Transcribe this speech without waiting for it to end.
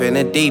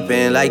the deep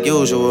end like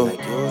usual.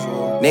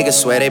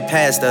 Niggas swear they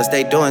passed us,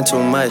 they doing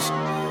too much.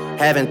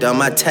 Haven't done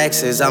my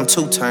taxes, I'm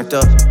too turned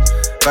up.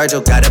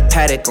 Virgil got a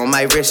paddock on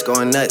my wrist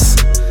going nuts.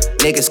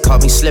 Niggas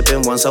caught me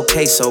slipping once,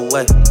 okay, so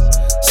what?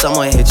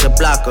 Someone hit your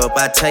block up,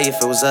 I tell you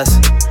if it was us.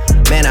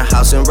 Man, a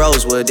house in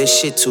Rosewood, this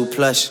shit too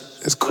plush.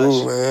 It's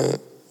cool, man.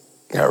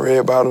 Got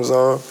red bottoms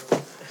on.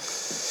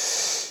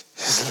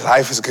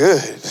 Life is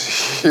good.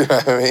 You know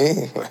what I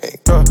mean?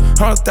 Like,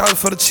 100,000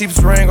 for the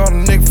cheapest ring on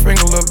a nigga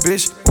finger, little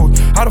bitch. Ooh,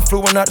 I done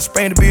flew one out to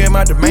Spain to be in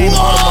my domain,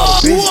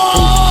 automata, bitch.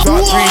 Ooh,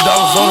 dropped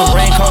 $3 on the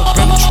rain, caught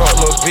in the truck,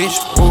 little bitch.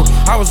 Ooh,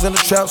 I was in the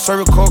trap,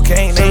 serving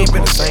cocaine, they ain't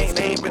been the same.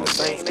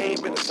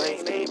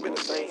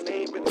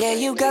 Yeah,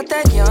 you got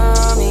that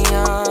yummy,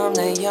 yum,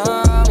 that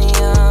yummy,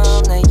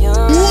 yum, that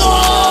yummy,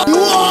 yum.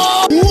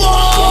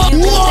 Yeah,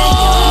 you got that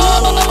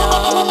yummy,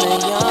 yum, that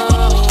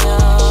yummy,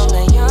 yum,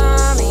 that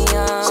yummy,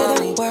 yum. Say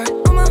the word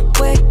on my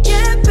way,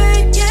 yeah,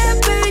 babe, yeah,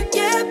 babe,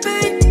 yeah,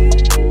 babe.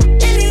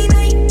 Any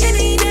night,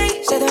 any day.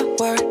 Say the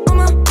word on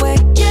my way,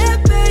 yeah,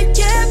 babe,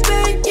 yeah,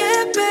 babe,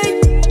 yeah, babe.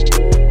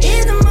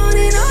 In the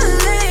morning or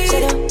late.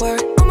 Say the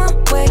word on my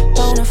way,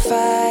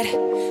 bonafide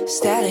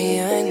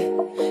stallion.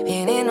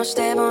 Ain't no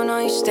stable, no,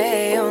 you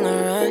stay on the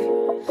run.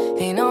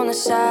 Ain't on the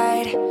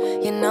side,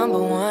 you're number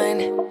one.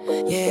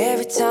 Yeah,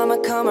 every time I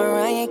come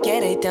around, you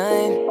get it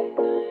done.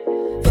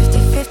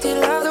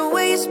 50-50, love the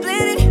way you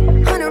split it.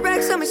 100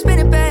 racks on me, spin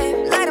it,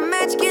 babe. Light a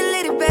match, get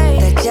lit, babe.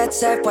 That jet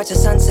set, watch the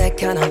sunset,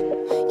 kinda.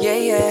 Yeah,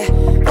 yeah.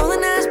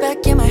 Rolling eyes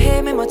back in my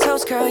head, make my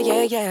toes curl,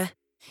 yeah, yeah.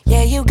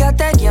 Yeah, you got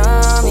that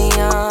yummy,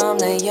 yum,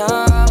 that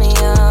yummy,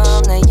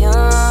 yum, that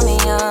yummy,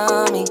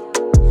 yummy.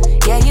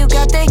 Yeah, you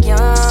got that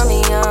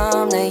yummy,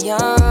 yum, that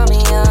yummy,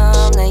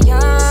 yum, that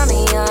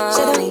yummy, yum.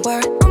 Say the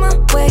word on my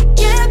way,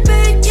 yeah,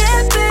 babe,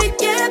 yeah, babe,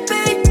 yeah,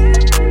 babe.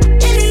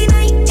 Any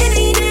night,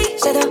 any day.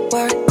 Say the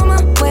word on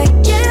my way,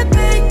 yeah,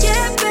 babe,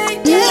 yeah,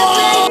 babe, yeah,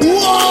 babe.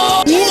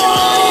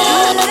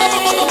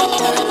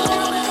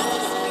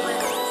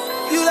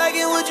 You like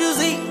it what you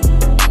see?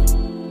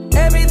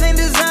 Everything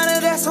designer,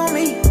 that's on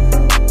me.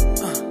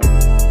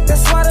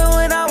 That's why that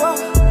when I walk,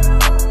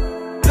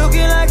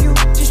 looking like you,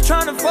 just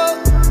tryna fuck.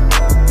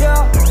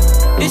 Yeah,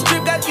 this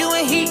trip got you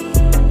in heat.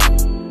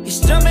 It's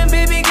jumping,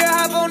 baby girl,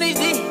 hop on this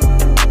D.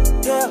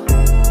 Yeah,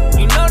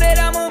 you know that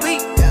I'm on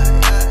beat.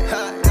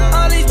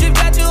 All these trips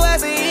got you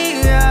as a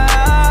heat.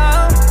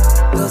 Yeah,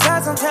 those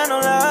eyes don't tell no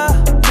love.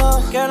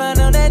 No, girl, I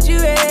know that you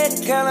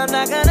ready. Girl, I'm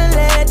not gonna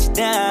let you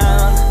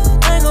down.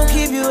 I ain't gon'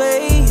 keep you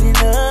waiting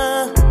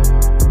up.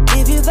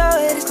 If you thought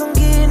it's gon'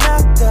 get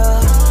knocked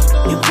up,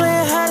 you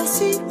playing hide and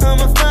seek,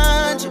 I'ma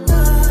find you.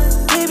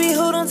 Baby,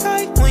 hold on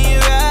tight when you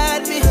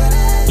ride me.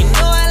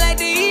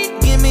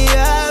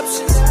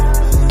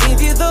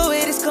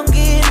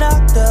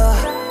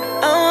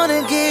 I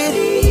wanna get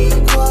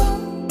equal.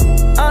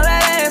 All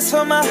that ass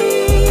for my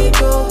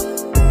ego.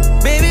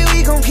 Baby,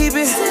 we gon' keep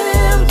it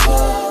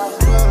simple.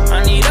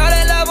 I need all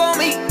that love on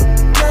me.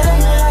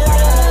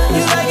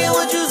 You like it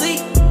what you see?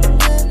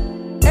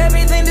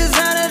 Everything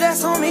designer,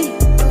 that's on me.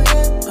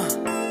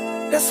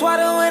 That's why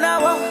that when I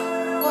walk,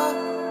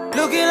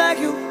 looking like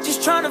you,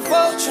 just tryna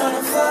fuck,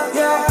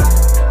 yeah.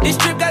 This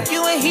trip got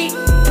you in heat.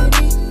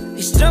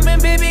 It's jumping,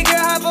 baby girl,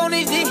 hop on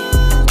this D.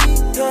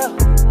 Yeah.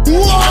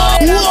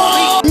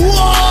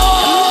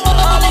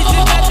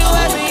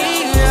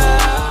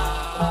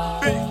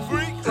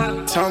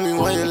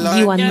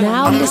 You are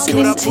now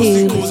listening to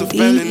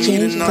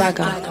DJ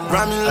Daggah.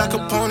 Rhyming like a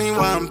pony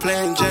while I'm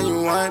playing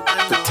genuine.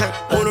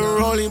 Protect with a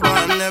rolling, but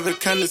I never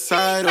can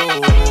decide.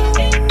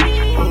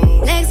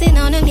 Flexing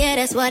on them, yeah,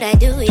 that's what I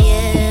do,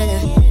 yeah.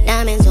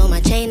 Diamonds on my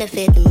chain to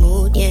fit the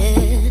mood, yeah.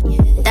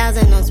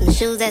 1,000 on some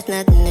shoes, that's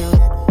nothing new.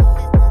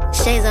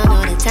 Shades on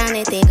all the time,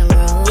 they think I'm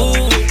rude.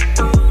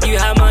 Ooh, you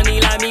have money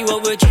like me,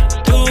 what would you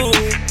do?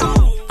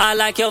 I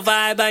like your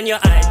vibe and your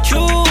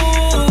IQ.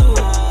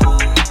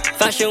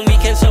 Fashion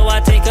weekend, so I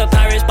take a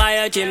Paris by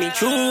a Jimmy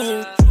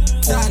Choo.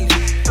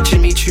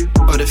 Jimmy Choo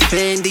or the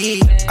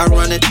Fendi. I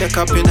run a check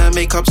up in a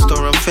makeup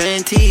store on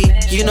Fenty.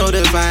 You know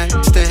the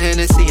vibes, the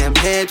Hennessy and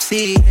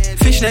Pepsi.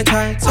 Fishnet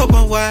tights,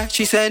 open wide,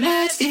 she said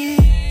nasty.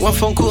 One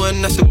phone call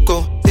and that's a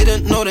go.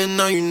 Didn't know then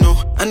now you know.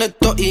 And a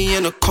dotty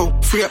and a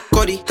coat. Free up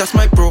Gotti, that's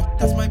my bro.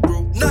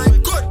 Nah,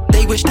 good.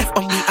 They wish death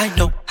on me, I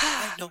know.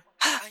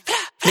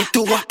 They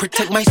do what,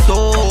 protect my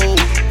soul.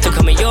 Took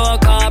come in your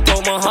car,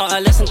 broke my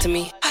heart, listen to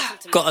me.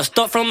 Got a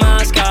stop from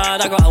my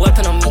squad, I got a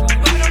weapon on me.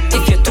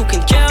 If you're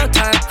talking jail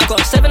time, I got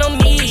a 7 on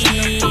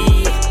me.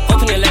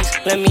 Open your legs,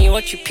 let me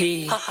watch you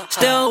pee.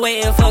 Still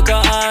waiting for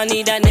girl, I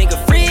need that nigga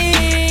free.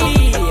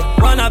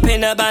 Run up in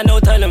the band, no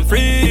tell them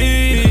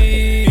free.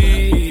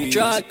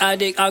 Drug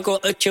addict, I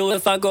got a chill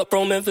if I got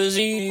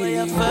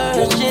promethazine.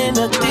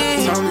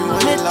 Virginity,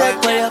 lit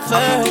that way of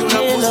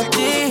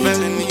virginity.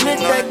 Lit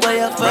that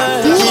way of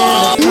virginity.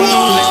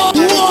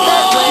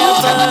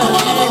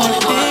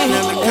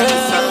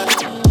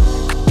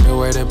 Me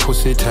way the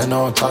pussy 10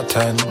 out of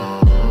 10.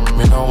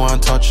 Me no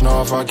want touch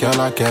no other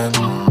girl again.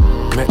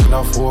 Make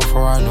love over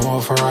and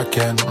over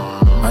again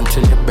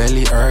until your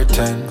belly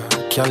hurtin'.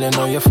 Girl, you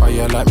know you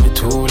fire like me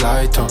too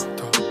light up.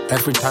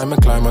 Every time I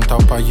climb on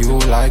top of you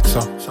like so.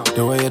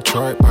 The way you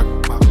throw it back,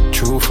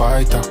 true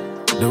fighter.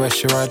 The way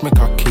she ride me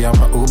cocky, I'm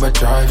a Uber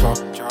driver.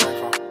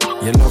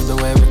 You love the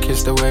way we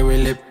kiss, the way we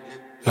lip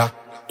lock.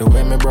 The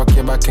way me broke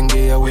your back and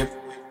give you a whip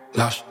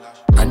lash.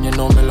 And you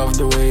know me love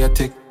the way you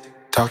tick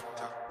tock,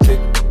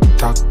 tick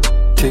tock,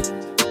 tick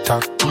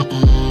tock.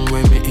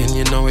 When me in,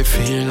 you know it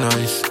feel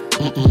nice.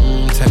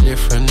 Tell your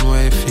friend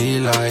what it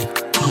feel like.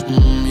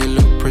 You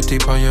look pretty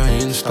on your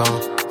Insta.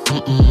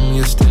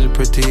 You're still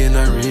pretty in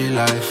a real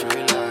life.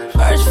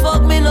 First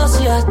fuck me, no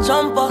see a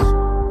jumper.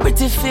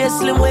 Pretty face,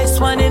 slim waist,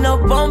 one in a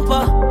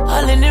bumper.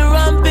 All in the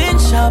ramping,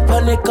 sharp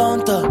on the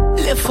counter.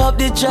 Lift up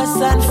the dress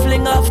and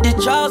fling off the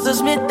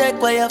trousers. Me take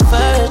away your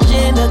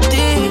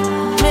virginity.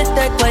 Me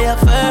take away your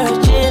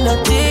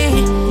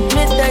virginity.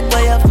 Me take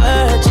away your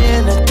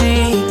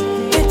virginity.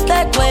 Me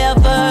take away your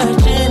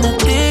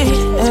virginity.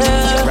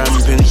 Yeah.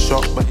 Ramping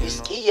shot, but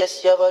risky, yes,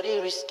 your body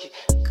risky.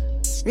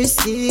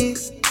 Risky.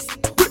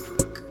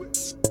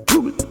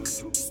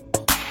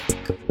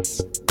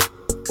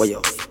 Yo.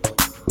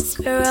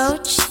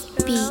 Roach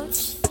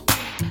Beach.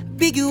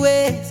 Big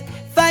ways,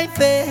 fine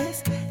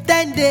face,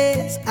 10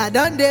 days. I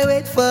done they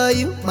wait for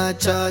you, my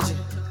charge.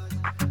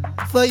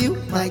 For you,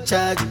 my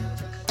charge.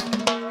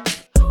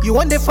 You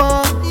want the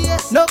phone? Yeah.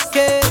 No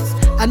case.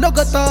 I no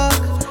go talk.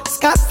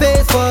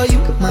 Scarface for you,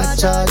 my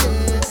charge.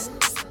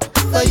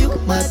 For you,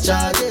 my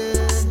charge.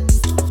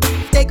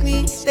 Take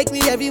me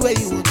everywhere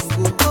you want to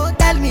go. Oh,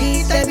 tell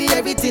me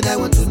everything I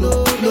want to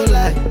know. No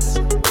lies.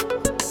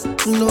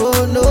 No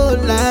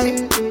lie,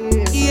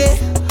 yeah.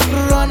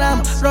 Run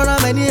am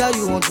anyhow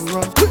you want to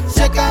run.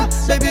 Check out,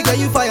 baby girl,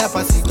 you fire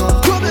pass it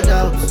gun. No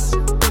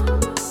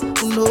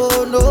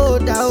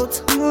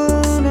doubt.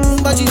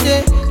 But you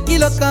say,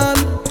 kilo come,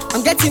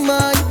 I'm getting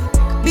money,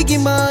 biggie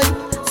money.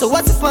 So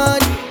what's the fun?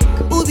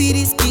 Who be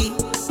risky,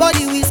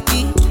 body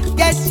whiskey,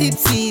 get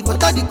tipsy,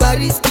 but all the bar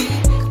risky.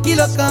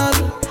 Kilo come,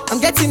 I'm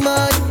getting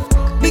money,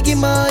 biggie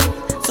money.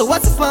 So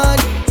what's the fun?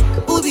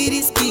 Who be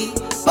risky,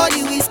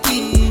 body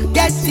whiskey.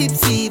 Get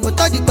tipsy, but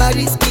all the bar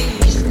risky.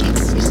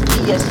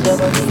 Risky, yes, your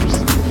body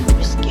risky.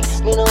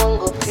 Me no one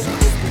go 50.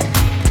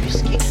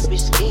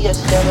 Risky, yes,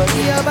 your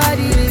body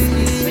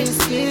risky.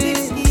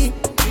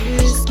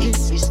 Risky,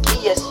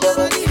 yes, your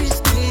body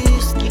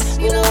risky.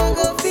 Me no one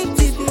go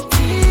 50.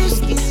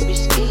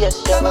 Risky,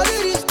 yes, your body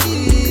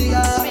risky.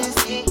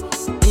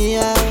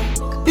 Yeah,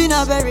 been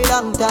a very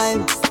long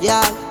time.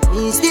 Yeah,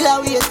 me still a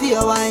wait for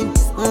your wine.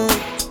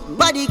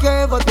 Body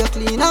curve up, you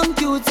clean and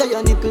cute, so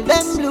your nipple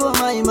them blow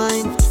my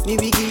mind. Me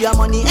we give you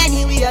money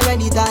anywhere,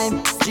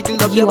 anytime. Jiggle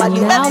up your body.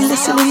 You are now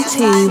listening to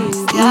DJ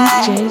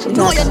Daggah.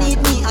 Know you need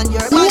me and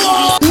your body.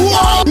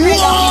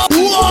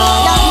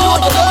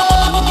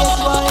 Guess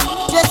why?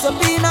 Dress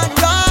up in a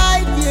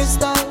right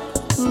hairstyle.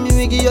 Me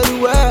we give you the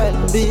world,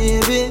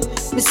 baby.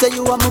 Me say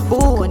you are my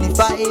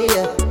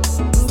bonafide.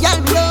 Girl,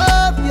 me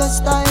love your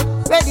style.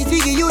 Ready to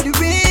give you the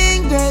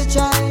ring, girl,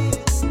 child.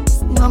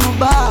 I'm a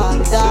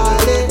bad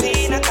darling.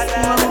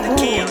 I'm a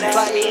boom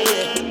fire.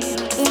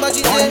 But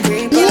you say,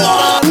 get it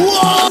on,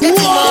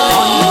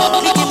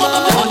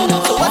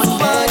 so what's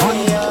fun?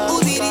 Who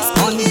be this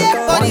kid?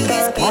 Body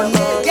risky,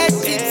 get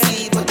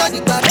tipsy, but all the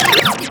bad.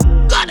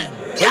 Got it.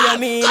 Yeah,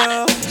 me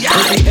now.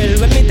 Every L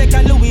when me take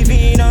a Louis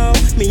V now.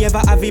 Me ever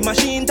have a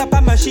machine, tap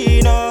a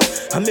machine now.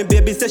 And me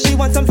baby say she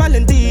want some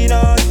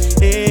Valentino.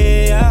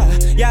 Yeah,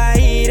 I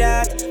hear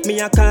that. Me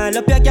a call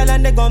up your girl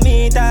and they gon'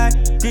 meet her.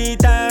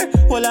 Greet her,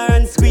 hold her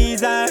and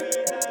squeeze her.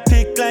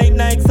 Thick like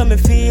Nike so me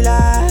feel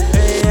her.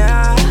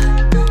 Yeah,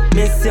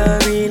 miss you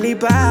really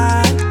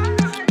bad.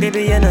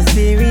 Baby you're not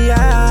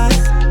serious.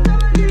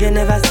 You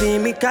never see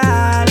me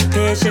call.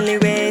 Patiently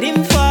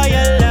waiting for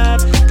your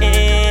love.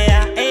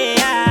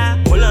 Yeah.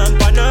 Hold on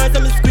for her so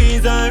me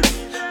squeeze her.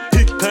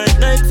 Thick like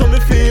Nike so me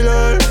feel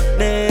her.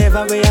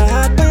 Never wear your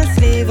heart on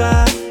sleeve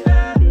her.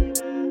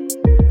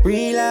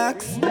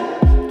 Relax.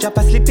 Drop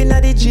a slip in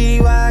at the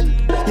G-Wag.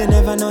 You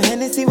never know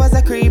Hennessy was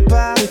a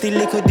creeper. Pretty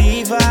little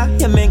diva,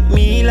 you make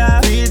me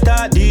laugh. Real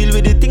talk, deal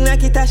with the thing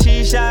like it a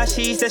shisha.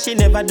 She says she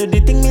never do the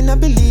thing, me no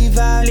believe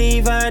her.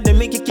 Leave her, they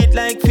make it kid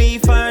like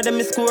FIFA. Then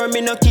me score, me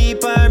no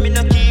keep her.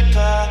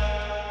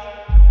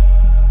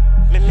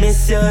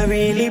 Miss you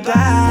really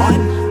bad.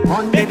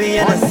 Baby,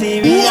 you're not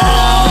serious.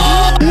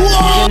 You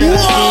never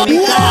see me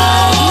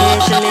cry.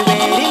 Patiently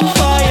waiting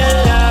for your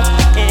love.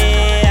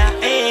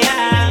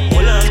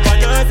 Hold on,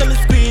 partner, so me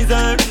squeeze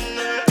her.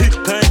 Thick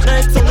like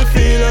Nike, so me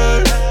feel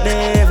her.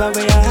 Never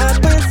wear your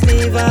heart on your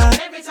sleeve her.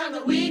 Every time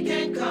the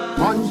weekend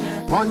comes, I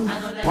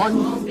know that it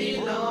won't be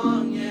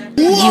long, yeah.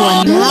 You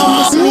are now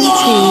listening to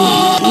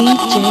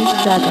DJ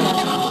Daggah.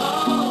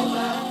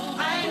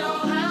 I know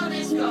how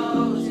this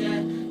goes,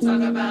 yeah.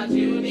 Talk about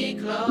you need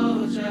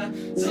closure.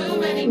 Too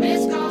many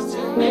missed calls,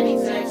 too many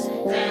texts.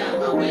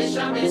 Damn, I wish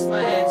I missed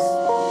my ex.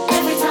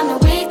 Every time the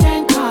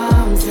weekend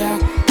comes, yeah,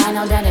 I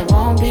know that it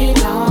won't be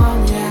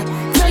long,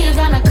 yeah. So you're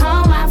gonna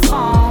call my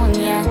phone,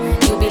 yeah.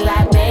 You be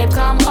like, babe,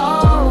 come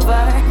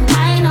over.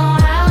 I know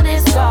how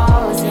this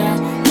goes, yeah.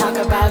 Talk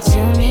about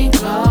you need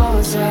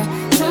closure.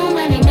 Too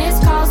many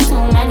missed calls,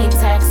 too many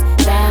texts.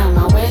 Damn,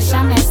 I wish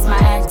I missed my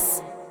ex.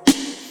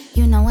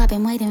 You know I've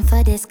been waiting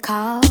for this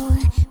call.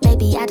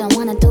 Baby, I don't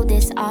wanna do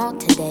this all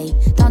today.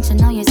 Don't you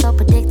know you're so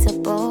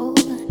predictable?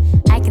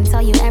 I can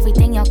tell you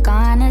everything you're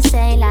gonna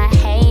say, like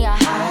hey or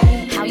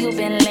hi. How you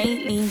been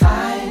lately?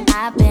 Fine.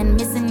 I've been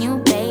missing you,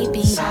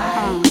 baby.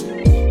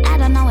 I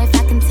don't know if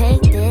I can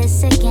take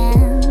this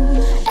again.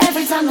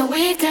 Every time the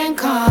weekend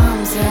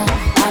comes, yeah,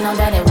 I know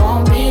that it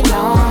won't be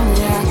long,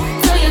 yeah.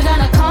 So you're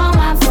gonna call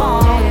my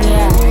phone,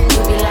 yeah.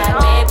 You'll be like,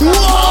 babe,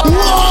 come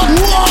on.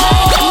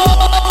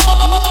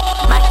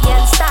 Mackie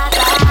and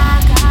Daggah,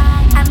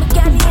 I'm a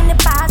girl in the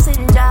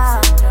passenger.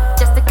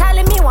 Just the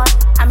calling me one,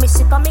 I miss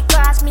it on me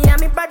cross, me and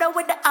me brother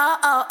with the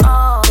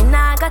oh. And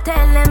I gotta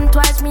tell them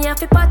twice, me have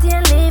to party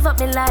and live up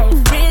my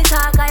life. Real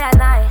talk, I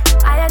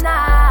and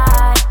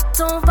I.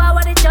 Soon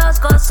forward it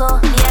just goes so.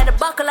 Me had the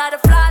buckle of the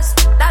floss,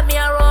 that me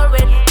a roll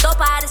with. Dope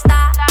at the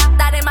start,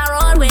 that in my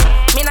roll with.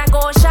 Me not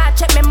go shot,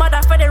 check me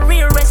mother for the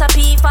real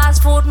recipe.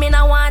 Fast food, me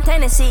not want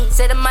Tennessee.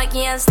 Say the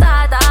Mackie and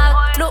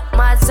Daggah. Look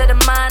mad, say the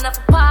man of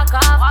the park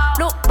off.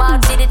 Look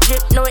back, see the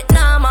drip, know it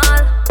normal.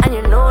 And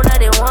you know that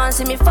they want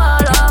see me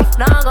fall off.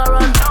 Now go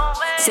run.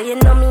 Say you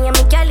know me and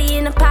me galley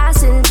in the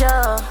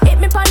passenger. Hit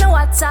me on the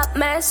WhatsApp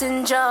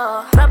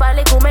messenger. Rabba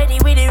like comedy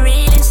with the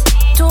realest.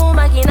 Too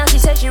Mackie now she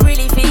said she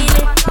really feel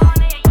it.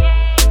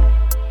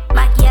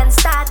 Mackie and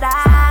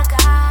Daggah,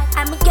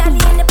 I'm a galley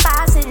in the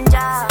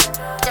passenger.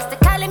 Just the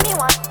calling me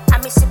one, I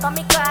miss it on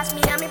me class,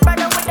 me and me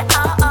brother with the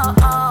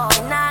oh.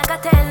 And I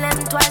gotta tell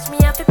them twice, me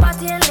have to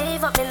party and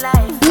live up my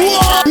life.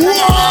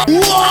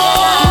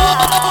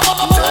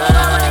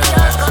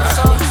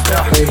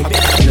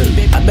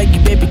 I beg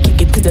you, baby,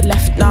 kick it to the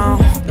left now.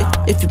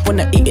 If you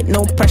wanna eat it,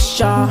 no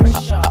pressure.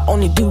 I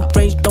only do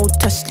rage, no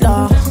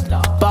Tesla.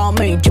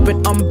 Balmain,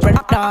 drippin'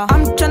 umbrella.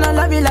 I'm tryna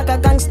love you like a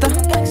gangster.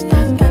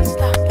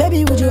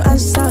 Baby, would you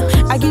answer?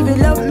 I give you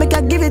love, make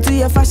I give it to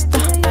you faster.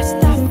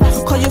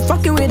 Cause you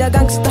fucking with a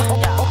gangster.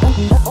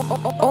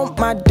 All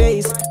my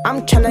days,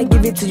 I'm tryna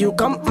give it to you,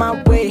 come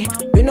my way.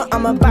 You know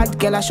I'm a bad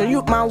girl, I show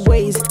you my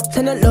ways.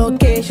 Send a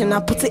location, I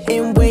put it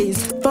in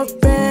ways.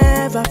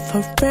 Forever.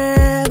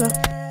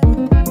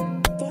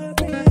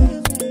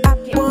 I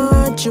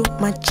want you,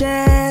 my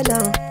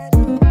jello.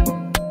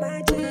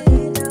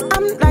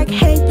 I'm like,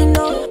 hey, you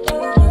know.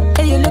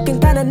 Hey, you looking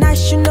kinda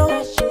nice, you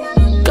know.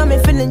 Got me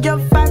feeling your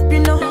vibe, you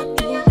know.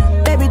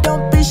 Baby,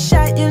 don't be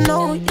shy, you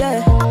know,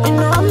 yeah. You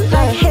know, I'm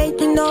like, hey,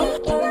 you know.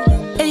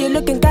 Hey, you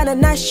looking kinda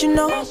nice, you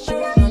know.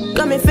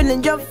 Got me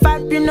feeling your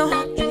vibe, you know.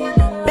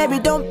 Baby,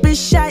 don't be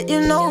shy, you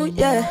know,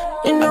 yeah.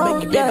 You know,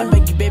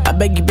 I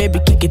beg you, baby,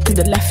 kick it to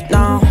the left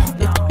now.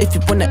 If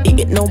you wanna eat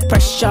it, no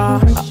pressure.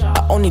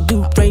 I only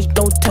do rage,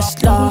 no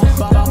Tesla.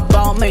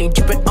 Balmain,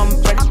 drippin'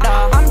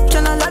 umbrella. I'm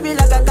tryna love you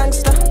like a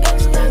gangster.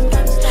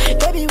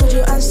 Baby, would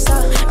you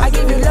answer? I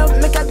give you love,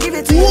 make I give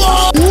it to you.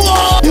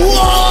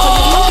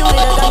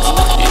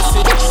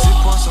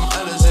 Sip on some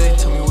Alizé,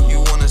 tell me what you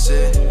wanna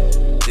say.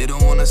 They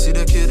don't wanna see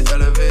the kid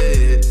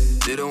elevate.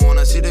 They don't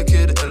wanna see the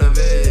kid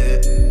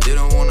elevate. They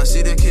don't wanna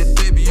see the kid,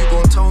 baby, you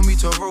gon' tell me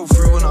to roll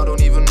through and I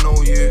don't even know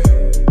you.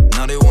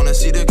 Now they wanna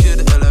see the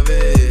kid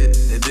elevate.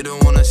 They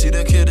don't wanna see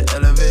the kid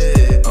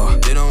elevate.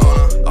 They don't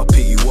wanna, I'll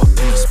pick you up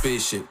in a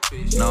spaceship.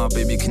 Nah,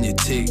 baby, can you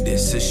take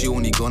this? Says she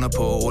only gonna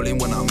put all in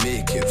when I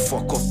make it.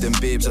 Fuck off them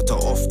babes that are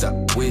off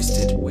that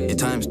wasted. Your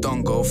time's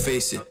done, go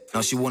face it.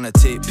 Now she wanna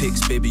take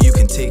pics, baby, you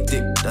can take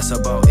dick. That's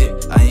about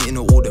it, I ain't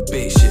into all the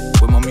bait shit.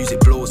 When my music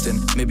blows then,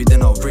 maybe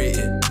then I'll rate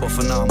it. But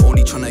for now, I'm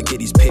only tryna get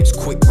these papes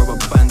quick. Rubber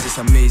bands, it's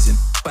amazing.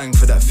 Bang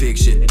for that fake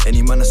shit.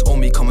 Any man that's on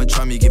me, come and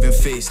try me, giving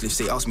facelifts.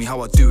 They ask me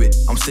how I do it,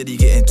 I'm steady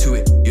getting to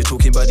it. You're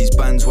talking about these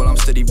bands while I'm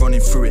steady running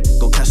through it.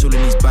 Got cash all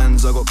in these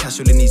bands, I got cash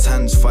all in these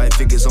hands. 5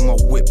 figures on my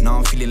whip, now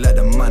I'm feeling like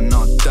the man,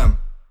 nah damn.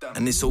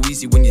 And it's so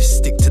easy when you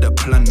stick to the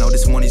plan. Now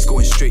this money's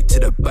going straight to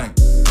the bank.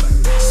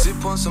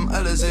 Sip on some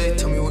Alizé,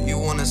 tell me what you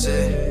wanna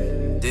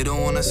say. They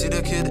don't wanna see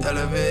the kid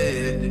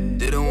elevate.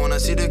 They don't wanna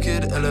see the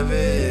kid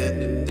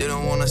elevate. They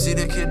don't wanna see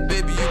the kid,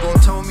 baby, you gon'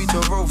 tell me to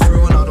roll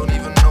through and I don't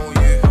even know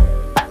you.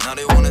 Now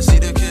they wanna see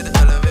the kid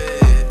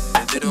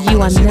elevate.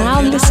 You are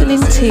now listening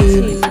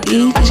to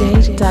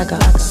DJ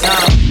Daggah.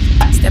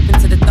 Step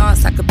into the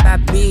dance like a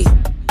bad bee.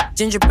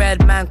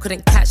 Gingerbread man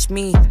couldn't catch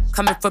me.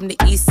 Coming from the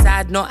east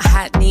side, not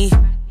Hackney.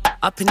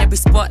 Up in every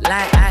spot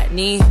like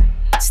acne.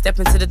 Step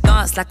into the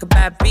dance like a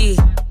bad bee.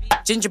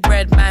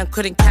 Gingerbread man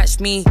couldn't catch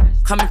me.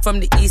 Coming from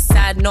the east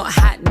side, not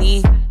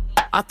Hackney.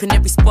 Up in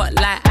every spot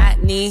like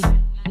acne.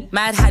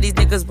 Mad how these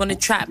niggas wanna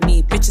trap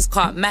me. Bitches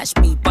can't match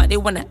me, but they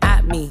wanna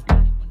at me.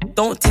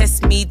 Don't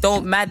test me,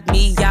 don't mad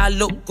me. Yeah, I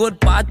look good,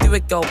 but I do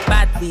it, girl,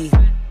 badly.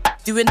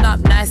 Doing up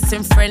nice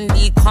and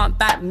friendly, can't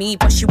back me,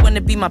 but she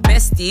wanna be my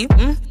bestie.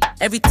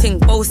 Everything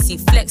bossy,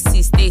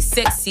 flexy, stay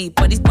sexy,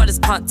 but these brothers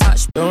can't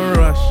touch me. Don't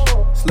rush,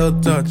 slow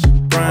touch,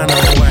 brown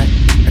and white.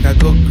 Like I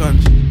go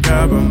country,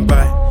 grab and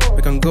buy.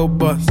 We can go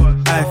bust,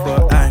 eye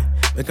for eye.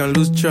 We can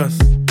lose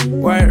trust.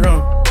 White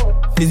rum,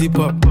 fizzy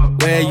pop.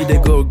 Where you they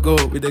go,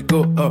 we they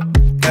go up.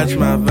 Catch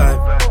my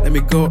vibe, let me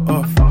go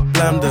off.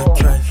 Blam the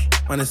trash,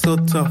 man it's so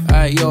tough.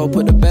 Alright, yo,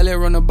 put the belly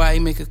on the body,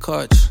 make a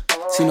catch.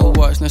 Seen her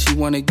watch, now she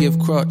wanna give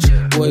crutch.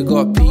 Boy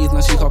got peas,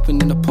 now she hopping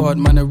in the pod.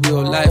 Man, a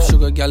real life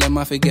sugar gal, and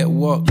my forget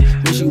walk.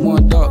 When she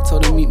want dark,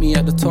 told her meet me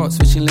at the top.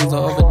 Switching lanes the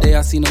other day,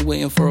 I seen her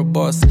waiting for a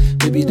bus.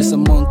 Maybe this a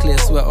Moncler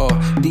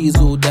sweater,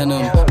 diesel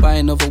denim. Buy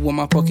another one,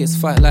 my pockets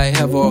fat like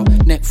heather.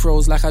 Neck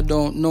froze like I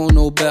don't know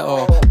no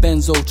better.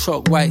 Benzo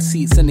truck, white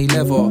seats and they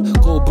leather.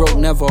 Go broke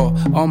never,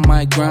 on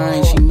my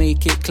grind. She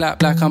make it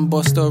clap like I'm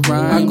Busta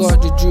Rhymes. I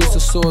got the juice, the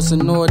sauce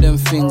and all them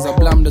things. I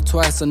blammed her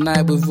twice a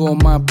night with all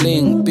my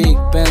bling. Big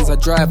Benz I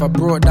drive, I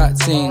brought that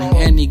thing.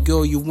 Any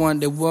girl you want,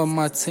 they were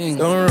my ting.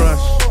 Don't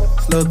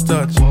rush, slow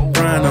touch,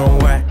 brown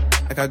and white.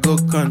 Like I go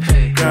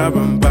country, grab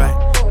and buy.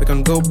 We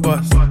can go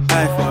bust,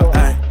 eye for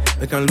eye.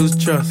 We can lose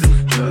trust,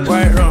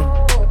 quite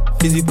wrong.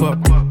 Fizzy pop,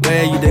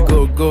 where you they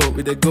go,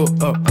 we they go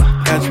up.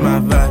 Catch my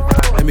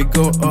vibe, let me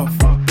go off.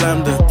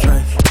 Blam the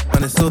drive,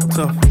 man it's so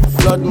tough.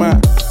 Flood my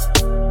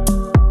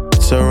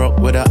so rock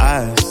with the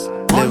eyes.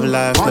 Live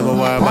life, never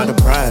worry about the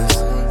prize.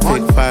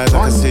 Fake fires,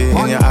 I can see it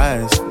in your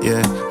eyes.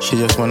 Yeah, she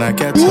just wanna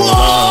get to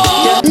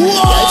love.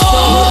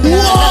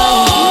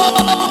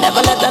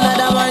 Never let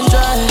another man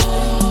try.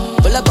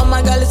 Pull up on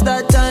my girl, it's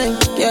that time.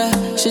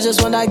 Yeah, she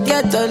just wanna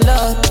get the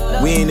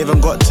love. We ain't even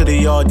got to the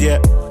yard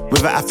yet.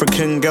 With an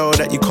African girl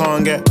that you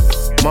can't get.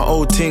 My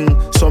old ting,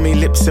 saw me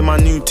lips in my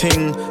new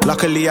ting.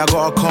 Luckily I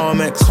got a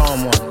calm ex,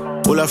 calm one.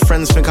 All her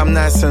friends think I'm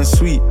nice and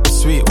sweet.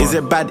 Is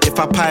it bad if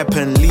I pipe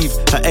and leave?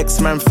 Her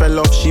ex-man fell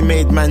off, she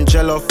made man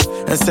gel off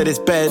and said it's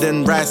better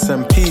than rice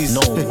and peas.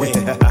 No way.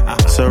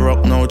 So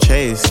rock, no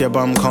chase. Your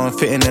bum can't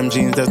fit in them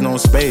jeans, there's no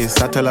space.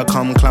 I tell her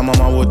come climb on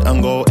my wood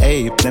and go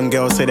ape. Them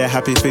girls say they're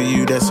happy for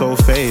you, they're so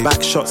fake.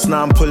 Back shots,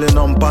 now I'm pulling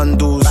on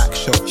bundles.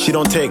 She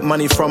don't take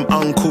money from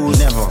uncles.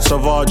 Never.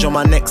 Sauvage on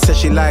my neck, says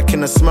she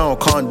liking the smell.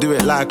 Can't do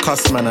it like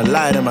us, man, I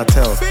lie to my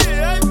tell.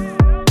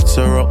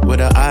 So rock with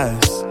her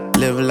eyes.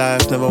 Live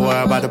life, never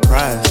worry about the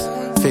price.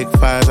 Fake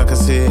fires, I can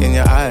see it in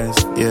your eyes.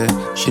 Yeah,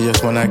 she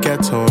just wanna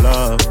get to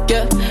love.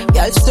 Yeah,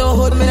 girl so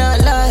hold me not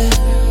lie.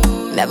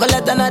 Never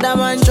let another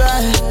man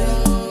try.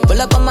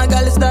 Pull up on my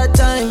girl, it's that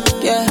time.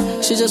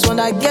 Yeah, she just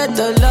wanna get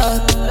the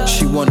love.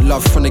 She want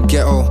love from the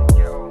ghetto.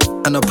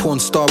 And a porn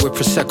star with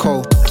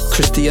Prosecco.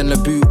 Christian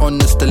LeBout on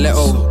the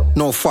stiletto.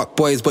 No fuck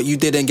boys, but you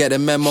didn't get the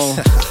memo.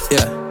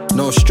 Yeah,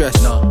 no stress,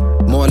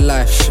 more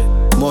life,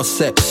 more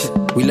sex.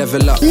 We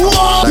level up, like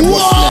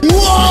what's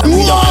next? And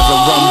we don't ever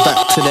run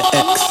back to the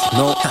ex.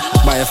 No,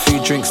 buy a few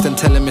drinks, then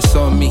tell them it's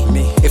on me.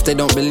 If they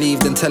don't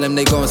believe, then tell them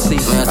they gon' see. I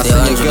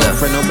send your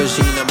girlfriend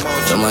aubergine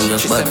emoji.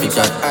 She send me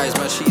back eyes,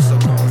 man, she's so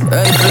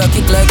Right block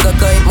kick like a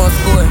kite must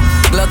score.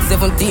 Glock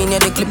 17, yeah,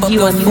 they clip up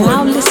you are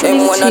now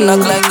listening to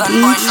Daggah.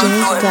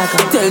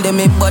 Tell them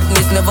me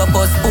badness never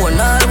postpone.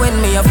 All when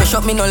me have to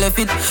shot me no left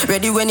it.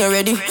 Ready when you're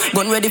ready.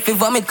 Gun ready for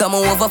vomit, come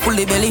over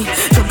fully belly.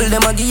 Trouble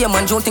them a give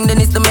man, joking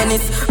then it's the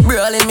menace.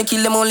 Brawling me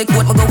kill them only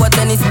quote, me go what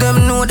tennis.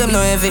 Them know them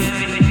no heavy.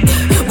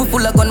 We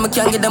full of gun, me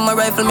can't get them a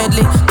rifle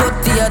medley.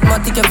 30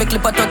 automatic, every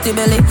clip a 30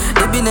 belly.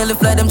 They be nearly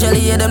fly them jelly,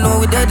 yeah, them know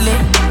we deadly.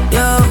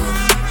 Yo,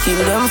 kill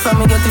them from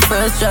me get the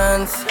first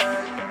chance.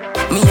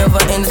 Me have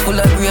a ends full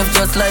of grave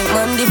just like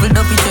man devil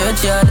up in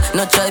churchyard.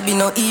 No try be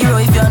no hero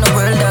if you're no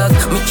world dog.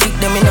 Me trick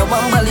them in a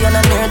one bally and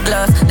a nerd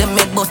glass. Them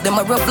make bust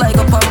them a rough like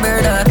a pan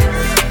bird hat.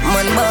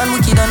 Man born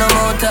wicked and a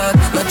mouth talk.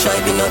 No try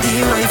be no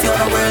hero if you're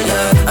no world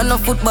dog. I no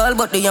football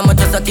but the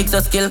amateurs a kicks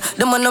a skill.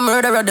 Them a no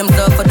murderer them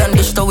tougher than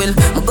dish to will.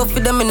 Me go for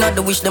them in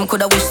the wish them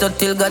coulda wished so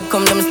till God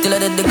come them still a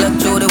dead the Glock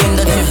through the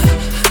window chip.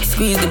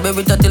 Squeeze the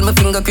berry till my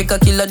finger quick a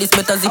killer. This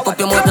better zip up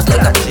your mouth just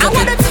like a big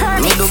jacket.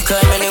 Me do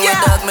crime anyway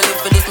dog. Me live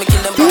for this, me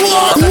kill them.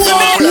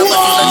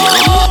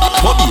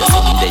 Bobby,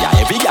 someday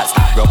every girl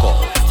start rock out.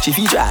 She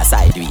feature a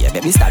side way,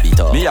 make me stab it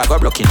up. Me a go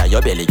broke inna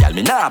your belly, girl,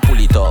 me nah pull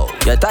it out.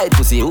 Your tight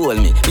pussy hold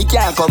me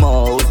can't come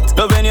out.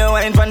 Love when you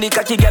wine from the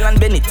cocky girl and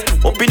bend it.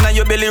 Up inna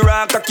your belly,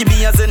 rock cocky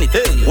be a zenith.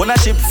 Hey, wanna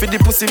ship for the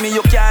pussy, me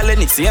you can't let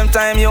it. Same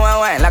time you a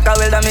wine like a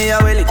welder, me a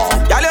well it.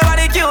 Girl, your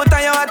body cute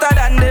and you hotter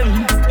than them.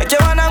 Make you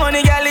wanna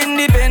money, girl,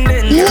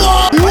 independent.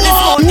 When it's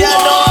smooth, girl,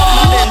 don't have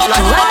no dent.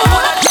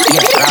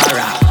 Yeah,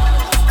 rah.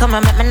 Come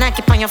on, make me knock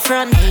it on your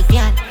front,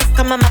 yeah.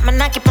 Come on, make me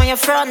knock it on your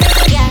front,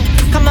 yeah.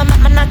 Come on,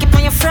 make me knock it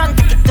on your front.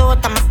 Take it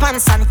out of my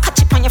pants and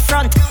catch it on your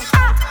front.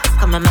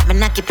 Come on, make me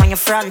knock it on your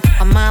front.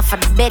 I'm off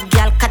of the bed,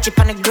 girl, catch it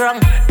on the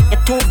ground.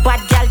 You're too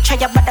bad, girl, try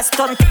your bad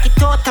stunt. Take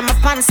it out of my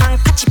pants and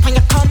catch it on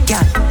your cunt,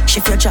 girl.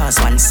 Shift your jaws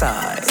one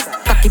side.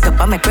 Cock it up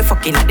and make me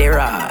fucking at the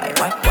right.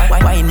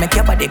 Why make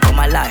your body come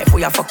alive?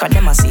 We a fuck and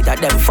them and see that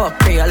them fuck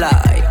real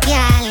life.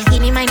 Yeah,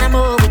 give me mine and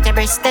move with your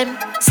breast them.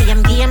 See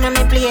them game and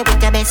me play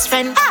with your best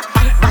friend.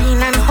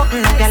 Wine and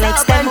hotting up your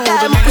legs, them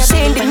moving.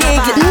 Pushing the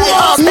nigga,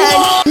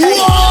 open.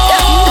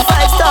 The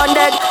 5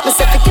 standard. Me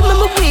say, give me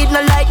my weed, no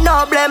like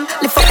no blame.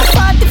 Lift up a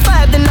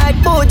 45 the night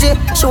bougie.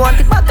 She want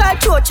it back at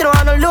church, she don't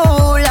want no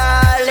lula.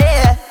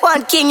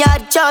 One king you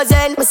had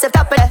chosen, me say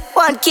top it.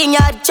 One king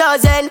you had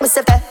chosen, me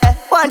say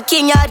one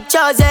king you had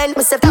chosen.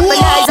 Me say top it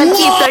eyes and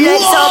keep your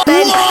legs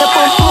open. The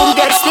boom boom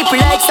get slippery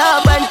like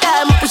soap.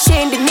 Time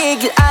pushing the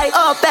nigga, eye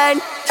open.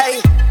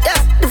 Hey, yeah.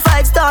 The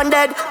 5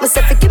 standard. Me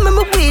say, give me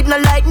my weed, no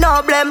like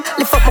no blame.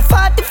 Lift up my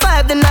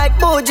 45 the night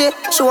bougie.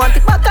 She want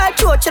it back her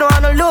throat, she don't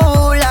want no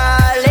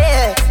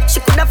lolly. She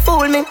coulda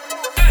fool me.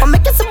 I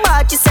make it so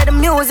bad, she said the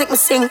music me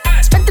sing.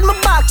 Strength in my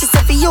back, she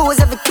said for use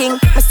everything.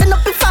 Me stand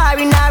up in fire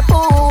in her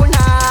pool,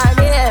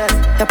 yeah.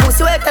 The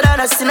pussy wetter than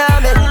a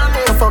cinnamon.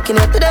 I'm fucking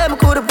it today, me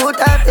coulda put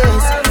her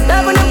face.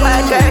 Love on a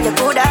bad girl, you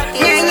coulda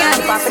kiss.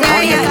 She poppin'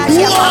 out,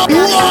 she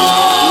poppin'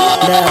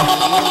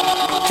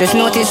 out. Just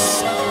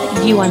notice.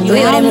 You are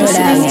now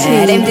listening to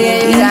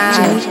DJ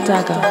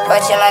Daggah.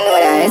 Watch your man know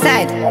that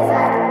inside.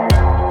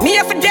 Me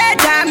have a dead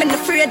time and the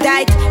free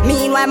diet.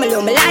 Meanwhile, me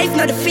love my life,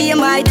 not the fear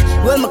might.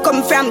 Where me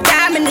come from,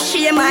 damn and the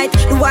shame might.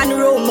 The one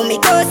room, me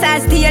close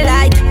as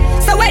daylight.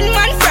 So when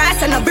man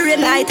frost and a brain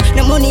night,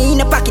 no money in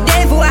the pocket,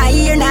 devil I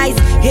hear nice.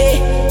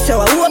 Hey,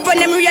 so I hope when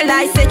them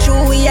realize that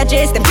true we are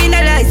just them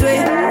penalized way.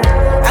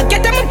 I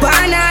get them a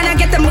banner and I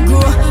get them a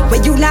grow.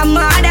 But you not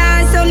mother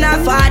and so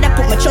not father.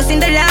 Put my trust in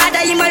the Lord,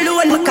 I am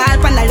alone. My call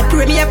and I'll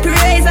pray me a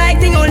praise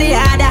like thing only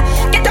harder.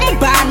 Get them a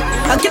band,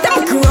 I get them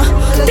a grow.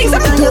 Things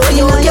I'm doing,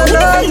 you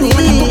love me.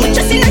 Put my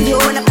trust in you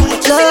and I put my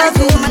trust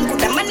in you. Man, put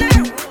them in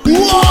there.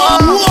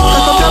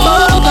 Cock up your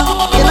bunker,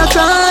 you're not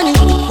trying.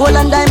 Gold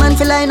and diamond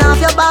feel line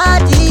off your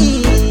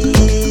body.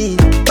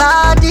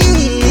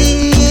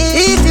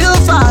 If you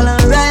fall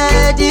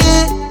already,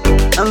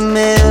 I'm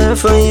here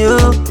for you.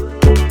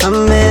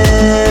 I'm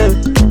here.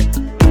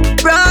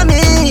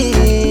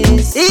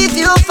 Promise. If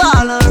you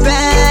fall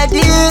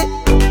already,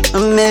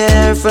 I'm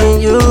here for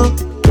you.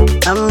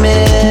 I'm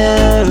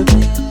here.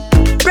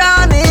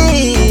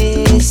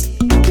 Promise.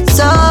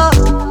 So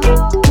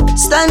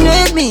stand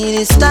with me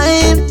this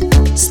time.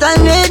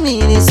 Stand with me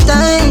this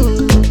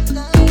time.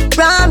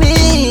 Promise.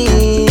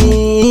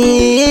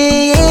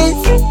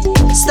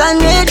 Stand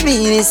with me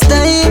this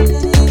time.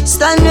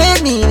 Stand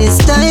with me this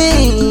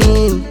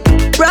time.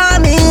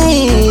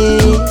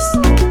 Promise.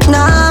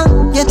 Now,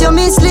 get your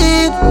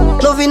mislead.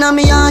 Loving on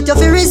me heart, you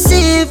feel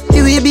receive.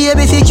 You will be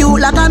baby feel cute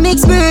like a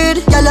mixed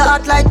breed. Girl, you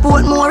act like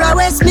Portmore or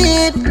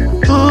Westmead.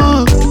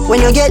 When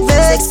you get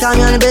vexed, call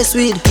me on the best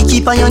weed. You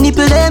keep on your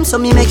nipple them, so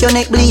me make your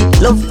neck bleed.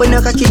 Love when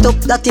you cock it up,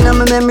 that in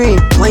my memory.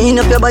 Wind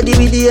up your body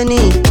with DNA.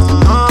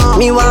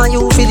 Me want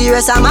you for the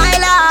rest of my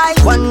life.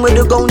 One with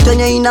the gun turn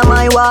you in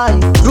my wife.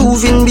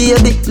 Proving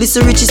baby,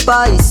 listen Richie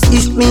Spice.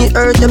 If me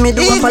hurt you, me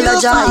do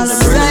apologize.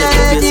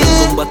 Ready?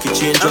 Come back, you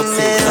change up.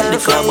 Cut the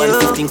carbon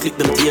 15, click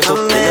them tape up.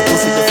 Then you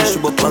pussy the fish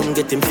up and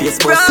get him face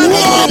bust. The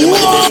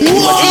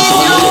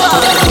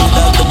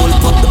bull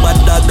pop, the bad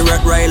dog, the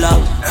rat riler.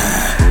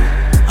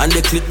 And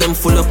they clip them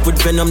full up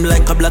with venom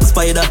like a black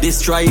spider.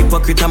 Destroy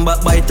hypocrite and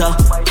backbiter.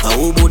 I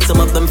who bout some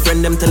of them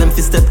friend them tell them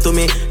fi step to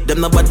me.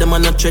 Them not bad, them are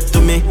not threat to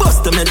me.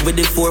 Bust them head with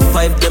the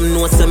 4-5, them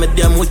know some of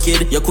them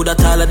wicked. You coulda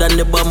taller than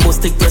the bamboo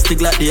stick, press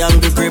stick like the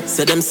angry grip.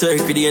 Say them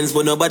circuits,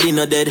 but nobody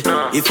not dead.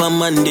 If a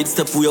man did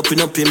step we up in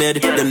up him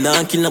head, them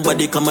not kill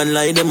nobody, come and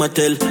lie them a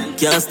tell.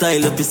 Can't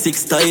style up his 6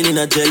 style in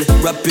a gel.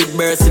 Rapid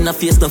burst in a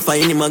face, don't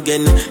find him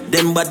again.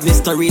 Them badness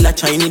to real a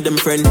Chinese them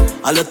friend.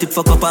 I let it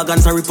fuck up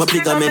organs and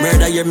Republic of men.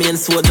 Murder your main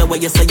sword. The way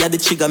you say you're the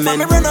trigger man.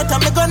 Me run out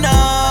and me gun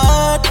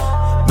out.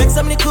 Make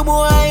some little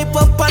boy hype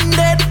up and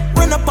dead.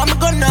 Run up and me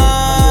gun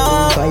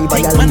out.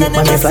 Big man and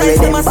never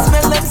size them a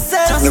smell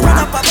themselves. Run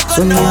up and me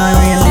gun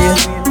out.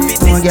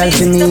 No girl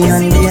for me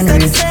and the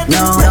enemy.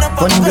 No,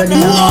 funny blood in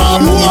the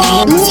enemy.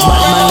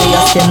 Batman we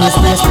have shameless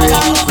mystery.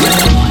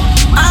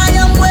 I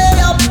am way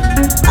up.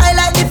 I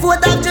like the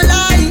 4th of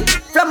July.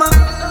 From a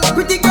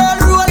pretty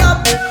girl roll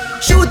up,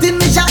 shooting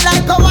me shot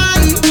like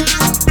Hawaii.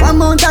 One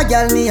mount a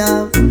girl me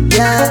have,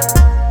 yeah.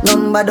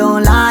 Number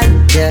don't lie,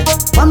 yeah.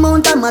 One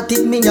mount a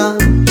matic me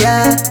have,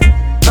 yeah.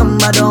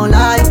 Number don't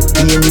lie,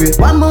 yeah.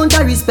 One mount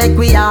a respect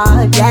we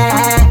have,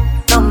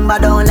 yeah. Number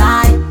don't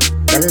lie.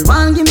 Girl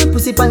want give me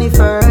pussy pon the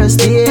first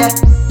day,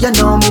 you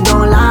know me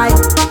don't lie.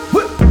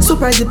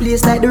 Surprise the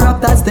place like the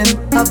Raptors them.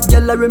 Have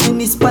gyal a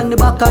reminisce pon the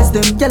backers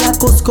them. Gyal a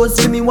cuss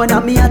for me one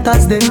of me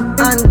attacks them.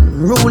 And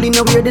rolling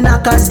away the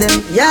knockers them.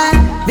 Yeah,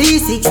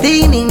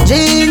 V16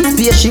 engine,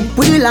 spaceship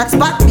with relax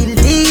back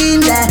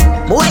building. Yeah,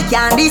 boy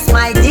can't diss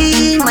my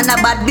team. Man a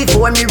bad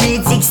before me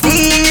reach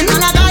 16.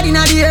 Man a god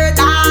inna the earth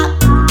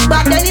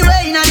but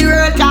anyway inna the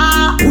world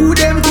car. Who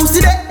them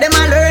pussy de, them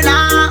a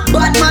learner.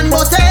 Bad man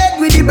bust head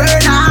with the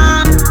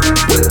burner.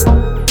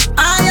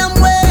 I am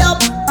way up.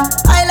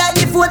 I like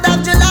the 4th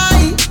of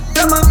July.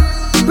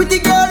 Pretty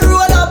girl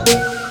roll up,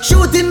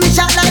 shooting me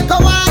shot like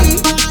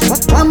Hawaii.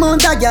 One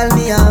mount a girl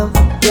me have,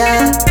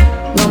 yeah.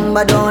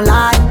 Number don't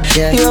lie,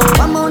 yeah.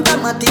 One mount a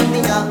matic me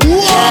have,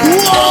 yeah.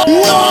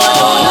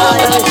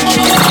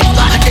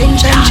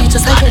 Attention, she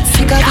just a get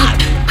sick of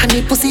it. And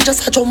the pussy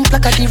just a jump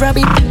like a the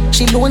rabbit.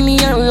 She lonely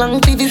and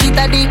long to visit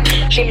a dick.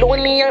 She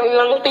lonely and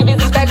long to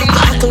visit a dick.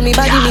 Tell me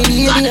body me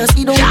baby and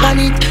see don't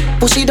panic.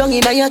 Push it down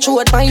in your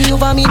throat, find you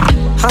vomit.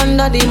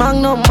 Under the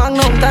magnum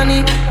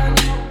tonic.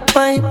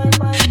 Fine.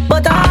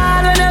 But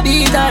I wanna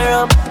beat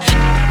her up.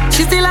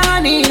 She still I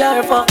need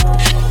her fuck.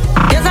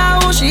 Guess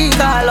how she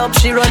call up.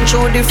 She run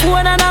through the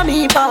phone and a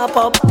me pop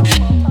up.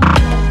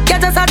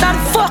 Get us at that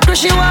fuck.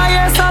 She want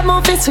hear some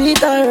of it sweet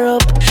her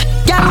up.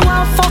 Girl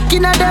want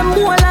fucking at them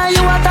hole and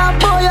you a top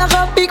boy. You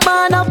got big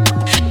man up.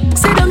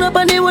 Sit down up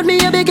on the wood, me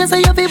a big say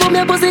you feel for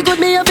me pussy good,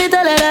 me a fit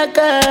tell her that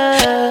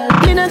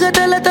girl. Me not got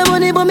a lot of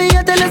money, but me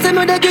a tell her say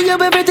me that give you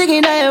everything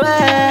in the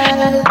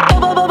world.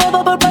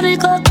 Body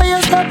clock for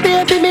your stop,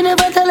 baby, me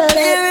never tell her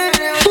that.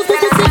 Pussy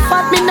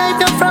fat, me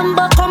knife you from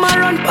back, come and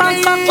run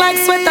pants back like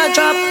sweater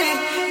drop.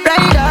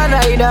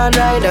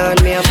 Ride on,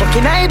 me a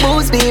fucking high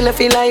boost, feel if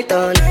you light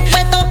on.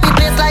 Wet up the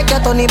place like a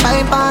Tony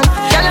Pipe-on.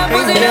 Girl, your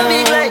pussy a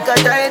big like a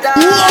Titan.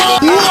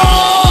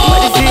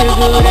 But it feel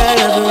good, I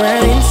love it when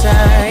I'm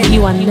inside.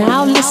 You are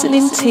now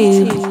listening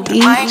to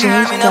DJ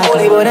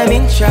Daggah. But I'm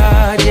in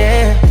charge,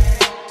 yeah.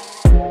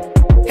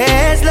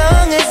 As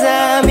long as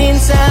I'm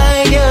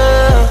inside,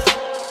 yeah.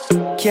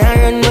 Can't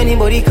run when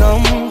anybody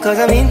come, cause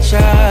I'm in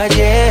charge,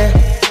 yeah.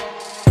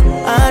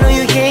 I know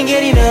you can't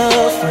get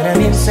enough when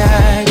I'm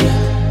inside, yeah.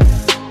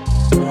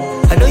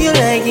 I know you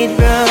like it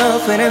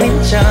rough when I'm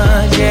in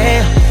charge,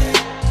 yeah.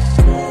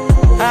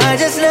 I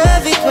just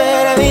love it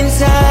when I'm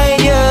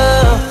inside,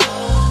 yeah.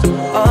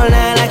 All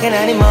night like an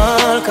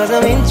animal, cause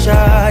I'm in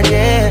charge,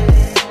 yeah.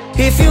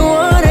 If you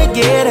wanna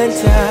get on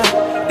top,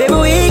 baby,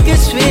 we can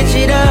switch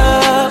it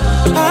up.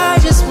 I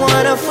just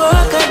wanna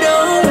fuck, I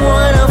don't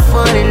wanna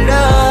fall in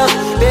love.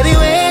 Baby,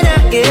 when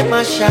I get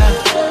my shot,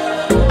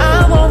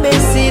 I won't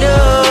mess it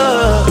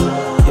up.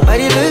 Your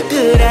body look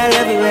good, I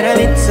love it when I'm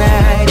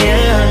inside,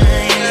 yeah.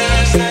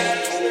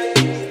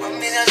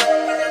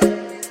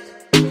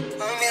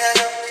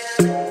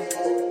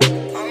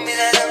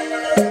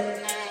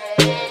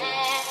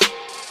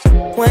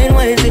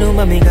 Why is it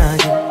over me, God?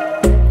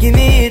 Give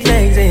me it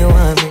like say you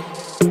want me.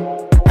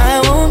 I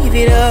won't give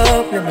it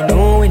up, let me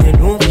know when you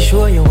know for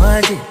sure you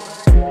want it.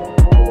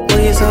 Oh,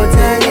 you're so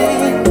tired,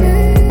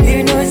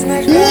 you know it's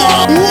not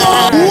right.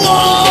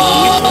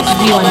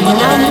 You are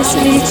now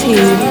listening to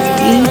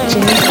DJ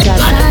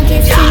Daggah.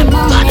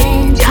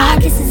 Hot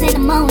kisses in the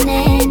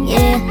morning,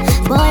 yeah.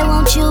 Boy,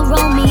 won't you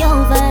roll me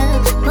over?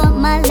 Put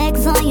my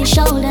legs on your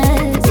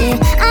shoulders, yeah.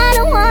 I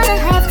don't wanna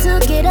have to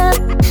get up.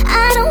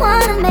 I don't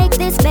wanna make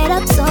this bed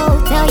up, so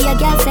tell your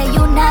girl say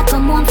you not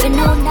come on for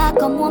no, not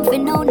come on for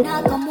no,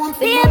 not come on for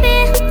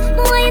baby,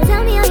 why you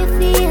tell me how you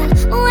feel?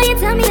 Why you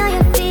tell me how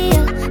you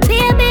feel?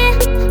 Baby,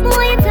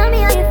 why you tell me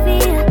how you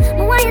feel?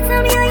 Why you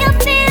tell me how you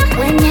feel?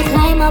 When you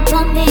climb up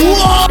on me, I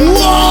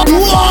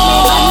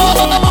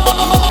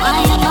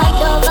am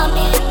knocked over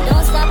me,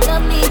 don't stop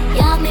love me,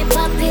 yeah me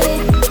puppy.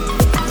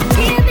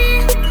 Baby,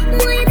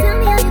 why you tell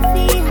me how you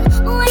feel?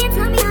 Why you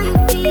tell me how you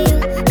feel?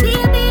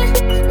 Baby,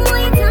 why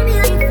you tell me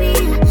how you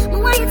feel?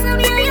 Why you tell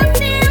me how you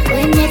feel?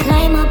 When you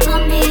climb up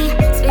on me,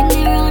 spin me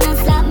around and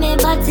slap me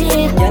body.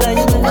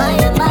 Why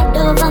you knocked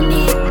over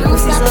me, don't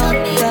stop love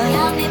me,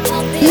 yeah me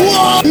puppy.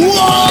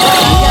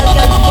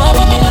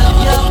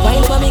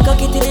 Wine for me,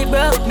 cocky till it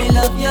broke, me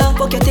love ya.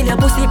 Fuck you till your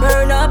pussy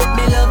burn up,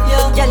 me love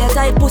ya. Girl, your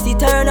tight pussy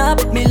turn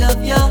up, me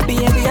love ya.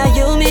 Baby, are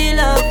you me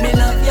love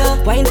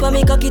ya. Wine for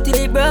me, cocky till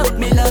it broke,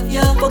 me love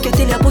ya. Fuck you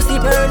till your pussy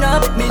burn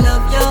up, me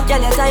love ya.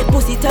 Girl, your tight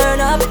pussy turn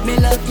up, me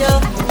love ya.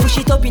 Push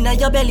it up inna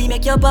your belly,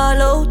 make you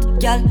ball out,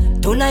 girl.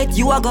 Tonight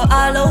you a go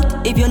all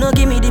out. If you no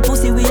give me the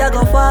pussy, we a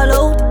go fall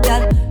out,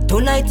 girl.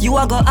 Tonight you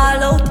a go all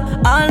out,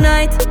 all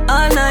night,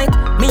 all night.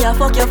 Me a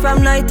fuck you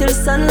from night till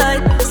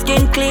sunlight.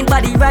 Skin clean,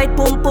 body right,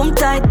 pum pum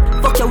tight.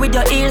 Fuck you with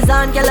your heels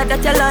on, girl,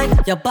 that you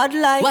like. Your bad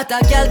life, what a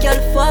girl can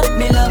fuck,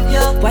 me love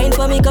ya. Wine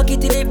for me, cocky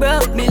till it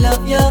broke, me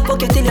love ya.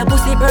 Fuck you till your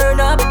pussy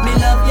burn up, me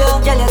love ya.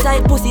 Girl, your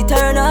tight pussy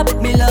turn up,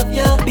 me love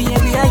ya. Baby,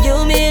 are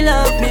you me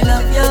love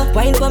ya.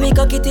 Wine for me,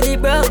 cocky till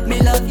it broke, me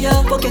love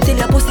ya. Fuck you till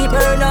your pussy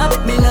burn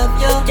up, me love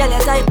ya. Girl,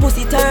 your tight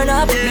pussy turn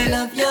up, me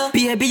love ya.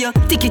 Baby, you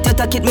tick it, you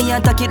tack it, me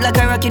attack it like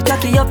a rocket.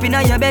 Cocky up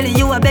inna your belly,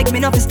 you a beg me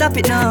not to stop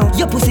it now.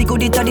 Your pussy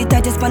good, it are the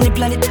tightest on the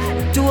planet.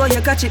 To how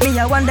you catch it, me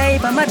I wonder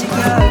if I'm magic,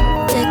 girl.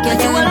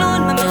 You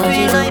alone, make me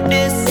feel like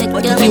this.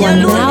 But you are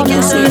now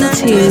listening to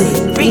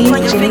DJ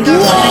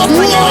Daggah.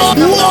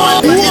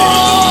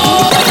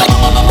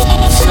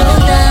 Slow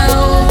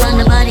down, on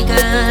the body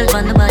girl,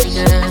 on the body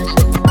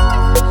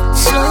girl.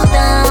 Slow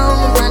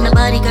down, on the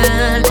body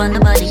girl, on the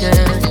body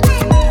girl.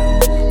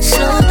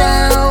 Slow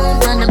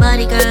down, on the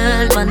body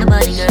girl, on the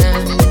body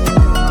girl.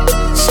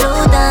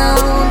 Slow down,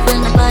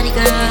 on the body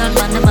girl,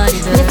 on the body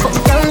girl. Lift up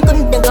down,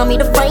 come down, call me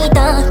the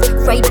fighter.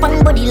 Right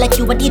on body like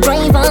you are the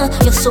driver.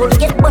 Your soul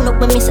get burned up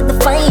when me set the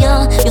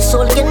fire. Your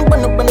soul get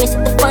burned up when me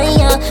set the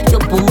fire. Your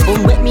boom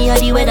boom wet me a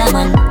the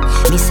weatherman.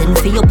 Me send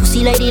for your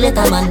pussy like the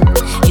letterman.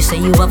 You say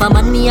you have a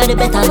man, me a the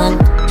better man.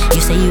 You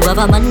say you have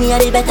a man, me a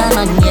the better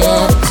man,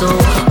 yeah. So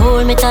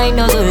hold me tight,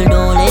 no girl,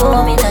 don't let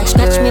go.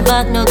 Scratch me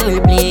back, no girl,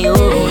 play, oh.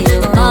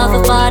 Call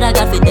for father,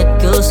 God, fi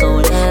take your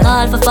soul.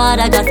 Call for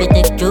father, God, fi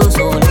take your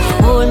soul.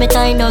 Hold me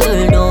tight, no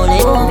girl, don't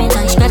let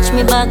go. Scratch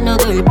me back, no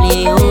girl,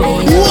 play, oh.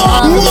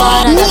 Call for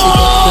father, God, fi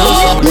take your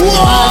soul.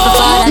 Call for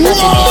father, God,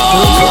 fi take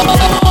your soul.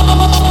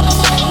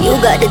 You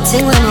got the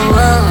thing when we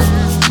want,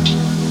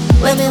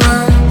 when we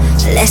want.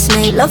 Let's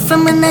make love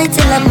from the night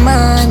till the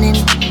morning,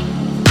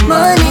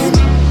 morning.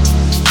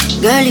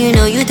 Girl, you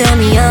know you turn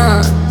me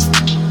on,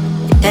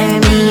 you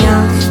turn me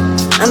on.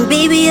 And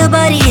baby, your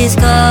body is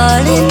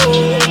calling.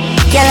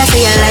 Girl, I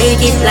say I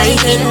like it,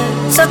 like it.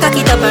 So cock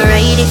it up and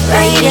ride it,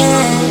 ride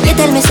it. You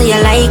tell me say you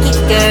like it,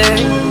 girl.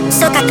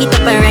 So cock it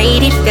up and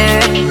ride it,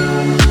 girl.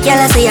 Girl,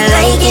 I say you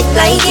like it,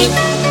 like it.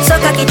 So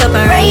cock it up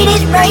and ride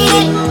it, ride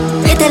it.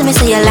 You tell me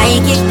say you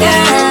like it,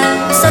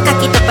 girl. So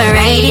cock it up and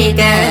ride it,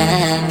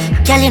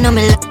 girl. Girl, you know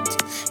me love.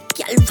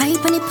 Girl,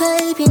 vibe on the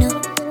pipe, you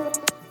know.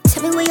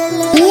 Tell me where you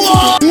love it.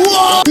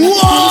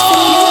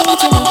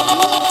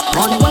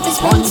 What is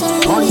one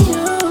time with you?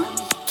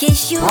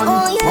 Kiss you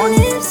on your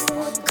lips.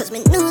 Cause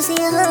me know say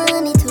you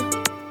honey too.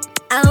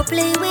 I'll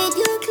play with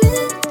your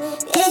clue.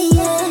 Yeah,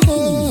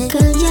 yeah.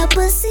 Girl, your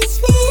pussy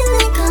feel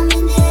like I'm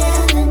in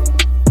heaven.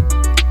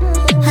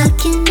 I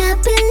cannot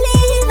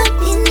believe I've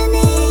been an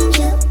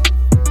angel.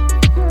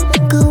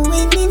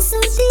 Going in so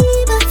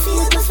deep, I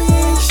feel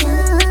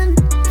perfection.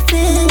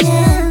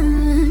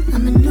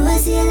 I'ma know I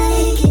see you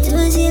like it,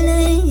 I see you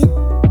like it.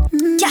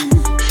 Yeah,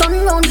 turn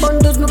round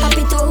bundles, my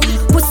papi toe.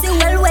 Pussy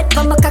well wet,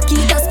 but my cocky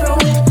does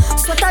sprout.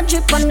 Sweat a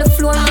drip on the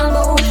floor and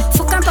bow.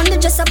 Fuck her on the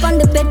dress up on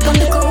the bed, on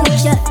the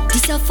couch. Yeah,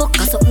 this a fuck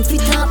her something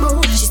fit her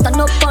mouth. She stand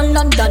up on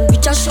London,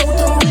 bitch a shout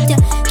out. Yeah,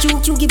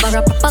 QQ give her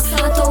a papa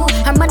start out.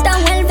 Her mother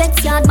well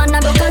vex, yard man a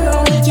broke her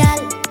out. Girl,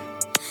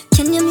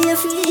 can you be a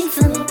freak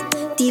for me?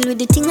 Deal with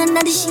the thing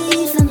under the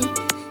sheet for me.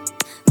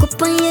 Go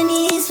on your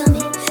knees for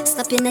me.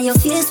 Stop in your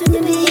face with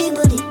the big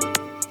body.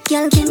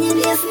 Girl, can you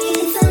be a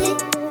freak for me?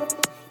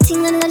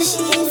 Thing under the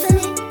sheet for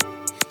me.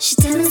 She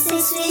tell me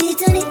say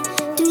sweet on it,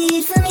 do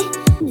it for me.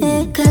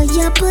 Hey, girl,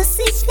 your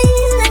pussy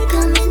feel like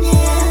I'm in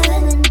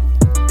heaven.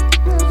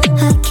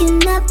 I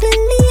cannot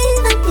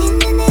believe I've been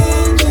an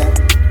angel.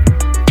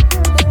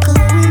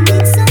 Going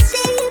in so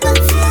deep, I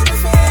feel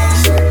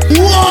perfection.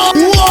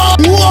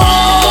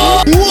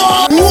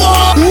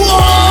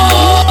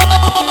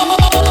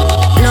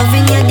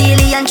 Loving you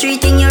daily and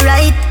treating you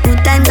right.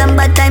 Good times and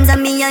bad times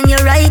and me and you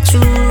right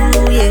true,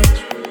 yeah.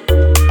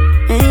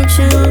 Ain't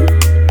true.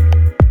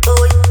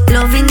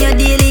 Loving you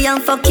daily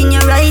and fucking you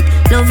right.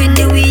 Loving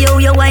the way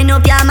you wind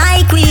up, you're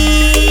my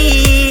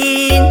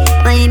queen,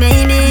 my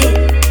baby.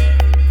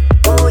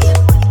 Oh yeah.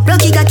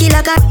 Rocky cocky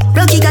like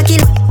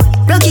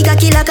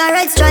a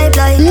red stripe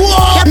light.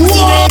 Your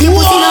pussy red, your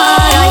pussy not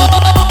alright.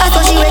 I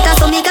saw she wet, I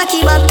saw me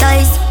cocky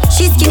baptized.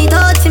 She skin it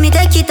out for me,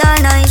 take it all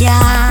night.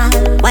 Yeah,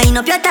 wind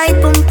up your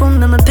tight pum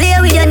pum, I'ma play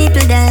with your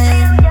nipple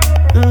then.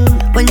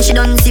 When she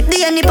done sip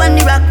the honey on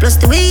the rock plus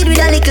the weed with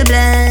a little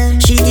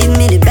blend. She give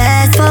me the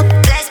best fuck,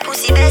 best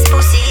pussy, best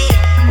pussy.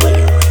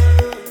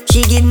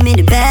 She give me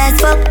the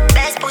best fuck,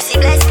 best pussy,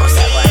 best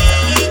pussy.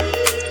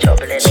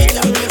 She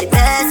give me the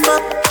best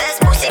fuck, best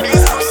pussy,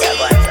 best pussy.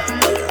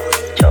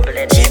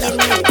 She give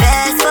me the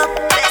best fuck,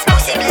 best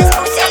pussy, best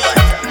pussy.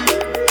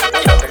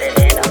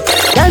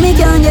 Girl, me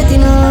can't get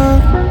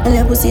enough. And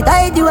your pussy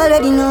tight, you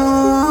already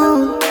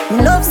know.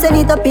 Me love send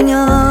it up in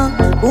you.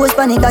 Who's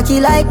panic cocky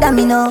like that,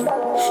 me know.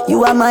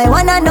 You are my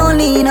one and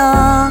only, you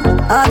know.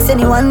 Ask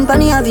anyone for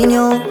the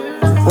avenue.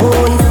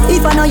 Oh,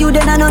 if I know you,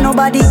 then I know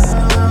nobody.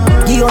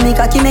 Give me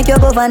cocky, make you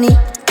go funny.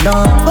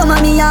 Don't come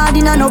on me hard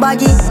in a no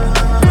baggy.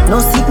 No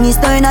sickness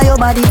turn on your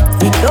body.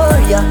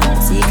 Victoria,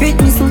 secret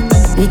missing.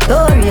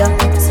 Victoria,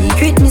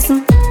 secret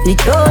missing.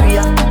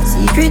 Victoria,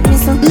 secret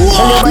missing.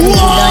 Tell your body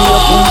good and your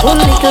pum pum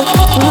little.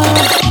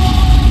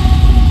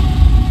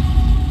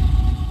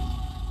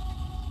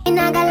 I'm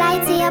not gonna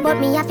lie to you, but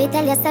me have to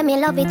tell you, say me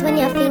love it when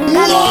you finger me.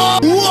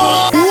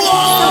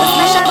 So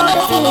special about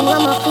the feeling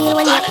one more feel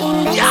when you're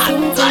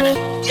indexing to me.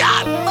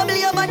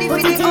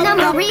 Put it in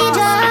my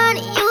region,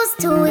 used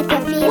to if you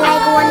feel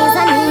like one is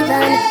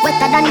uneven.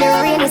 Wetter than the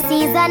rainy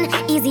season,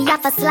 easy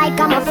off a slide,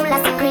 come full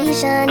of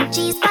secretion.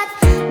 Cheese pot,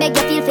 beg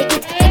you feel for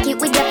it, take it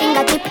with your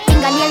fingertip.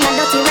 Fingernail not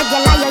dirty,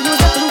 regular, you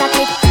use your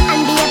fingertip.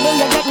 And baby,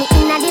 you get me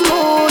in the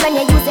mood when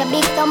you use your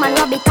big thumb and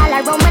rub it all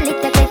around my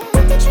little tip.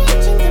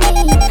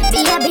 Be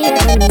a beer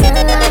to me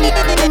on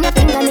when you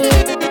finger me.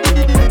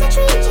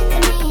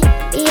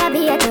 Be a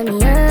beer to me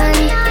on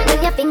when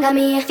you finger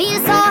me. Feel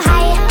so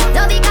high,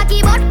 love it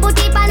cocky but put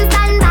it on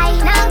standby.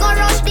 Now go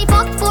rush the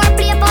fuck for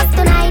play post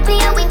tonight.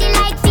 Play with it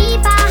like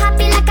FIFA,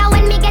 happy like a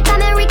when me get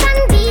American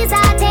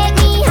visa. Take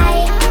me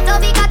high,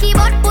 love it cocky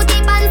but put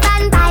it on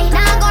standby.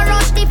 Now go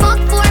rush the fuck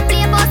for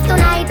play post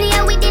tonight. Play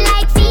with it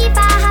like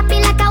FIFA, happy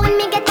like a when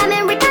me get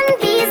American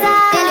visa.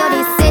 Tell you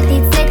this,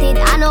 set it.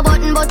 I no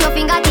button but your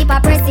fingertip a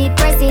press it.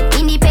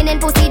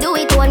 Independent pussy do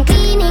it one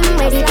cleaning,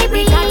 ready to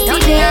breathe. Don't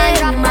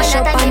drop, mash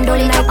up and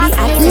don't like the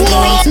accident.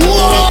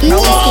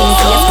 Brown skin,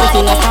 face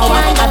pretty like a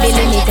one. A bit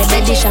limited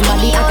edition,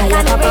 body atta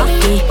like a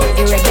puppy.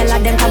 Irregular,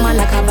 them come on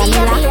like a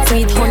vanilla.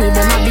 Sweet honey,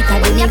 them a bitter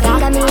than nigga.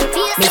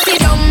 Me sit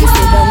down,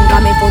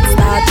 got me foot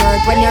start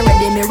hurt. When you're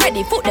ready, me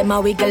ready. Foot them a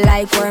wiggle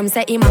like worm.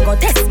 Say him a go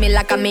test me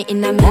like a me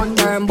in a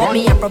midterm. But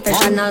me a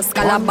professional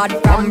scholar, bad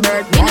from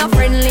birth. Me no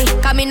friendly,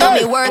 cause me know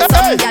me worth.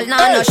 Some gal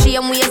nah no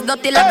shame, waist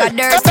dirty like a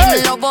dirt.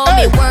 Him love how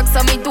me work,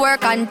 so me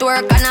twerk and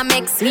I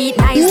make sweet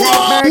nice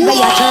like bird. Where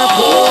you chirp,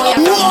 oh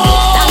you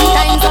long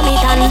time so me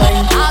tan.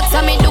 Ask so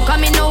me do, cause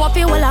me know what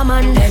you will a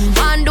man.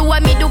 Man do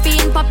what me do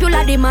fi in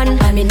popular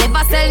demand. And me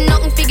never sell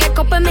nothing fi get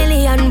couple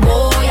million.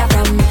 Boy you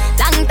from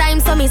Long time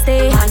so me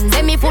stay.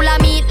 Say me full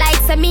of meat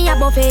like say me a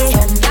buffet.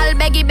 Y'all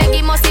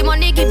beggy must see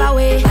money give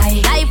away.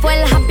 Life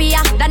well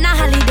happier than a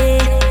holiday.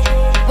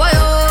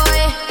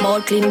 More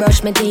clean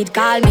brush my teeth,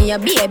 call me a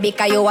baby,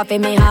 cause you have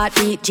me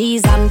heartbeat.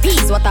 G's and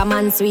P's, what a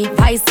man sweet.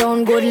 Voice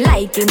sound good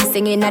like him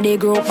singing at the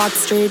group back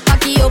street.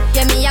 Backy up,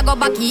 yeah me I go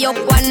backy up.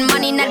 One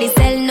man in the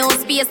cell, no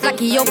space,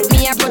 locky up.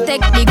 Me I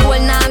protect the goal,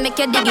 now make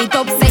you dig it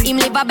up. Say him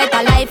live a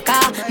better life,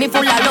 car me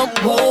full of luck.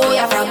 Whoa,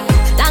 yeah from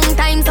long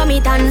time so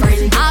me tan.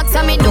 Ask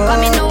me do, cause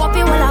me know what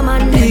you want a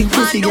man. Big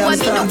pussy girl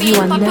stop. You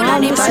are now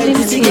listening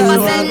to DJ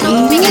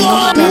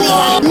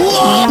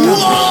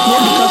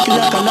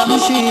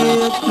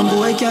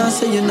boy can't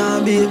say you nah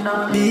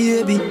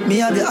baby. Me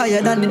have you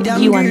higher than the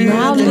damn. You are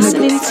now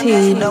listening to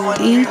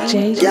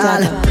DJ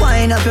Daggah.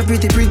 Wine up your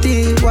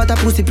pretty. What a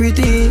pussy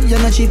pretty. You're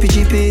not cheapy.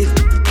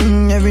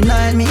 Every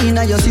night me in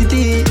your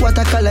city. What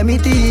a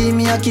calamity.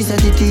 Me a kiss a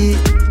titty.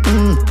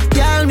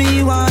 Girl,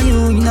 me want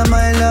you in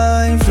my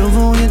life. Love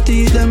on your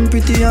teeth, them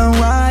pretty and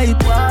white.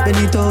 Bend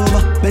it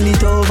over. Bend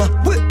it over.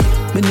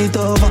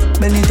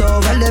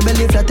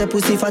 Belly flat, your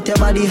pussy fat, your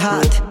body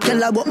hot. Tell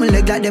her about my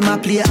leg like them a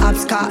play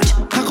hopscotch.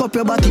 Cock up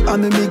your body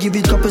and me give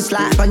it couple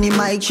slap. On the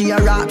mic, she a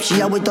rap, she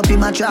a wet up in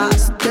my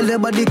tracks. Tell her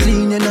body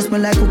clean, you know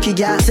smell like cookie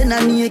gas. Send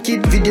a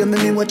naked video,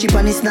 me watch it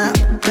on the snap.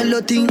 Tell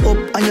your thing up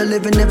and your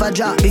level never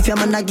drop. If your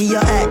man a give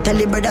your head, tell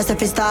the brothers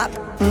if you stop.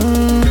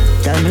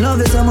 Tell me love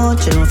you so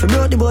much, you know fi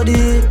broke the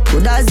body.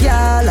 Good as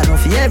girl, I know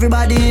fi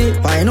everybody.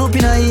 Wine up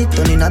in a it,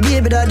 turn in a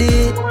baby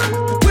daddy.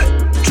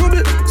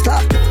 Trouble,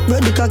 stop.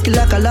 Run the cocky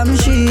like a lamb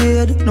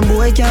shade. No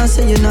boy can't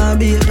say you nah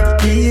baby.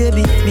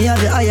 Me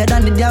have you higher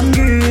than the damn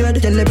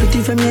grade. Tell the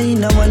pretty from you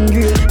in a one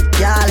grade.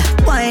 Y'all,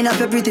 wine up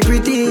your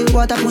pretty.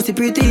 What a pussy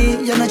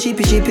pretty. You're not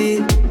cheapy.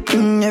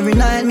 Every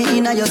night me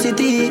in a your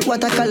city.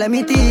 What a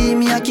calamity.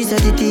 Me a kiss a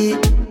titty.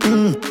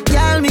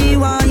 Y'all, me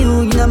want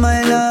you in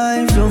my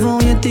life. Love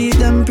on your teeth,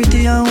 them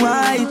pretty and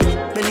white.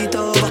 Bend it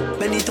over.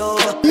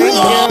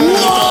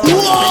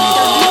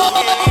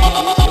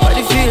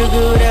 Body feel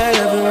good, I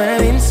love it when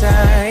I'm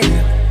inside.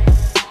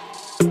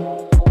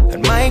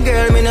 And my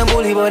girl, me no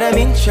bully, but I'm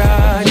in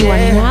charge. You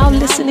are now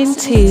listening to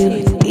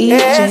DJ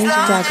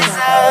Daggah.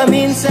 I'm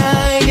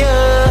inside you.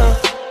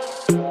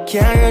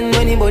 Can't run when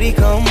anybody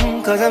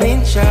come, cause I'm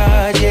in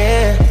charge,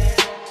 yeah.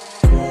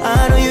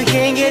 I know you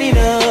can't get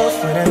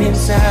enough when I'm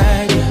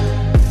inside you.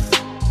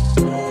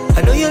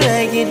 I know you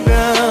like it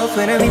rough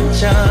when I'm in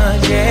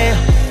charge, yeah.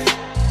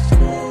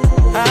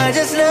 I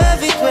just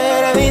love it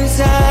when I'm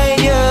inside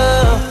you.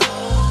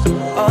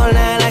 All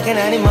night like an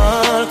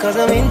animal, cause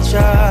I'm in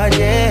charge,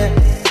 yeah.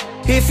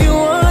 If you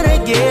wanna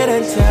get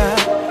on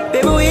top,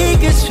 baby we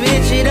can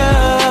switch it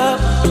up.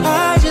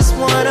 I just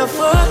wanna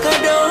fuck, I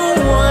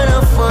don't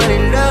wanna fall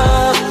in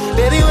love.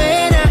 Baby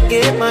when I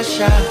get my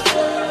shot,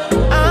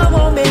 I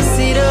won't mess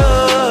it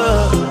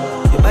up.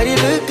 Your body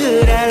look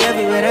good, I love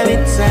it when I'm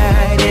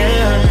inside,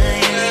 yeah.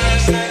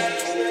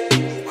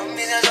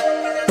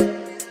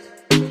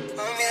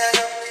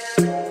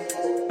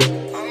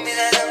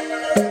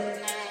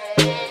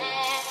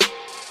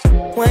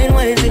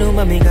 Wine, sit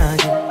on me, God.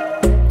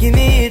 Give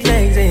me it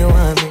like say you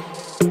want me.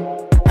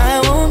 I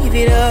won't give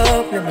it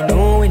up, let me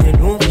know when you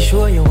know for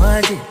sure you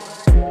want it.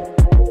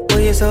 Oh,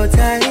 you're so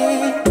tight,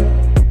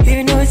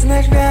 even though it's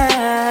not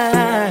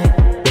right.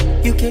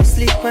 You can't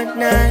sleep at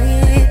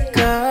night,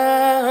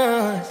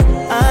 cause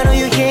I know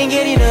you can't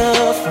get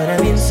enough when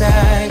I'm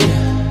inside you.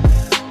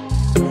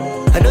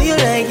 I know you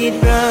like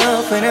it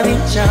rough when I'm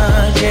in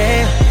charge,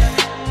 yeah.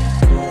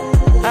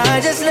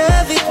 I just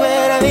love it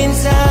when I'm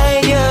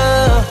inside you.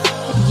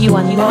 You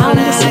are now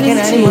listening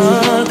to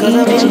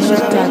DJ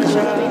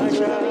Daggah.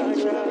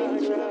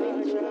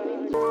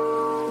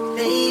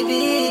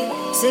 Baby,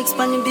 sex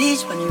on the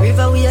beach, on the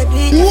river we are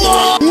doing.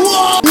 Y'all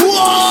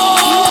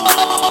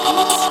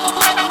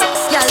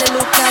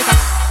look like a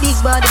big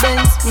body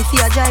Benz. Me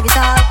fear drive it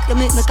hard. You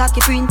make me cocky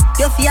print.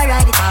 You fear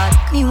ride it hard.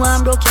 Me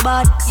want broke your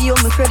bad. You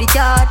owe me credit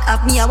card.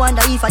 Have me I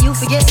wonder if you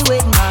forget the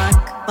wedding man.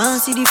 Want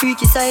see the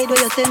freaky side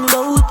where you tell me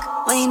about.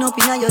 Wine up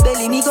inna your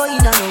belly, me go in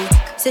and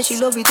out. Say she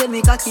love it when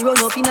me cocky run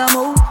up in her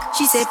mouth.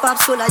 She say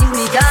pops cola, you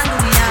me can't do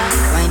me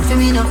now. Wine for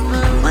me now,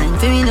 wine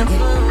for me now,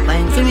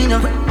 wine for me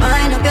now.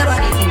 Wine up your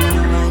body for me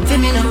now, wine for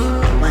me now,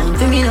 wine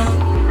for me now,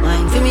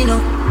 wine for me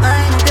now.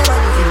 Wine up your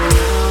body for me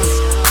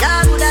now. Yeah,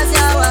 good as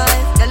your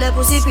wife. Tell her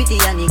pussy pretty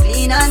and it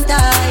clean and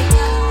tight.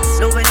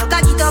 Love when you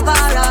cock it up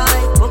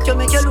alright. Walk you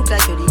make you look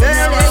like you're the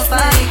girl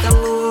fight. A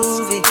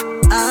movie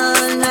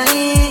all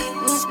night.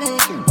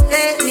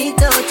 Let me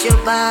touch your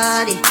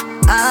body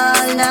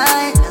all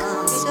night.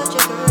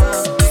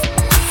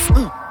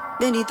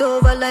 Bend it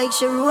over like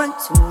she runs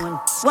soon.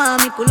 Want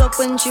me pull up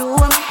when she home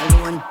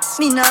alone.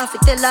 Me nah fi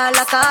tell her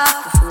like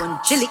off the phone.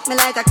 She lick me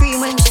like a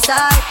cream when she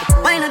side.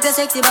 Wind up your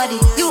sexy body,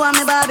 you want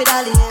me Barbie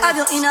dolly. Have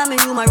you in a me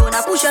room around,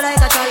 I push her like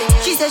a trolley.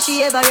 She say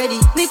she ever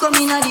ready, me come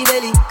in a the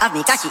belly. Have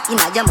me catch it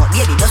in a jam up,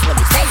 baby, just what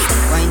it say.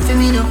 Wine for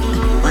me now,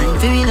 wine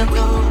for me now,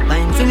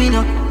 wine for me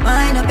now.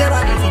 Wine up your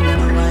body for me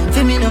now, wine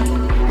for me now,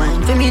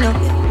 wine for me now,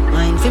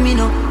 wine for me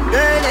now.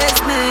 Girl,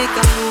 let's make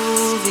a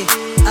movie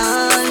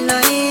all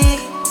night.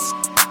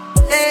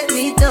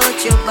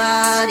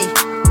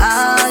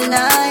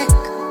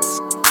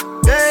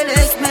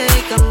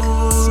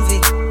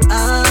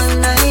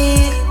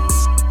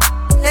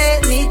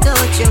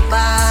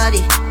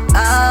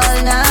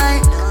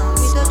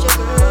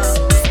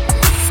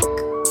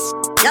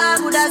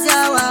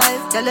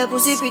 your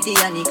pussy pretty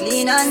and it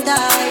clean and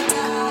tight.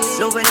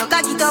 Love when you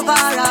cock it up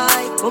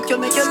alright. Hope you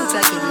make you look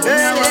like you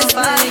girl, let's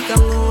make a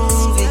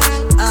movie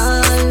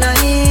all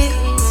night.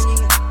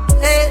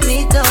 Let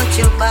me touch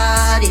your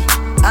body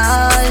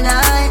all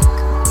night.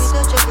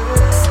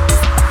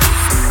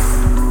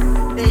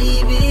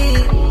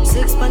 Baby,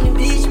 sex on the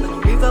beach, on the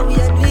river, we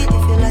are do it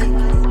if you like.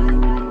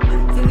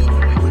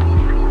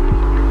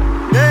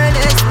 Girl,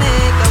 let's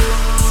make a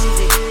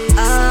movie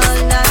all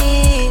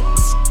night.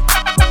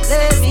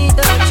 Let me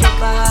touch your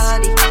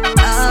body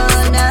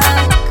all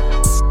night.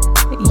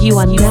 You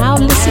are now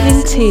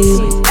listening to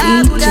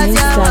DJ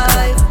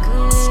Daggah.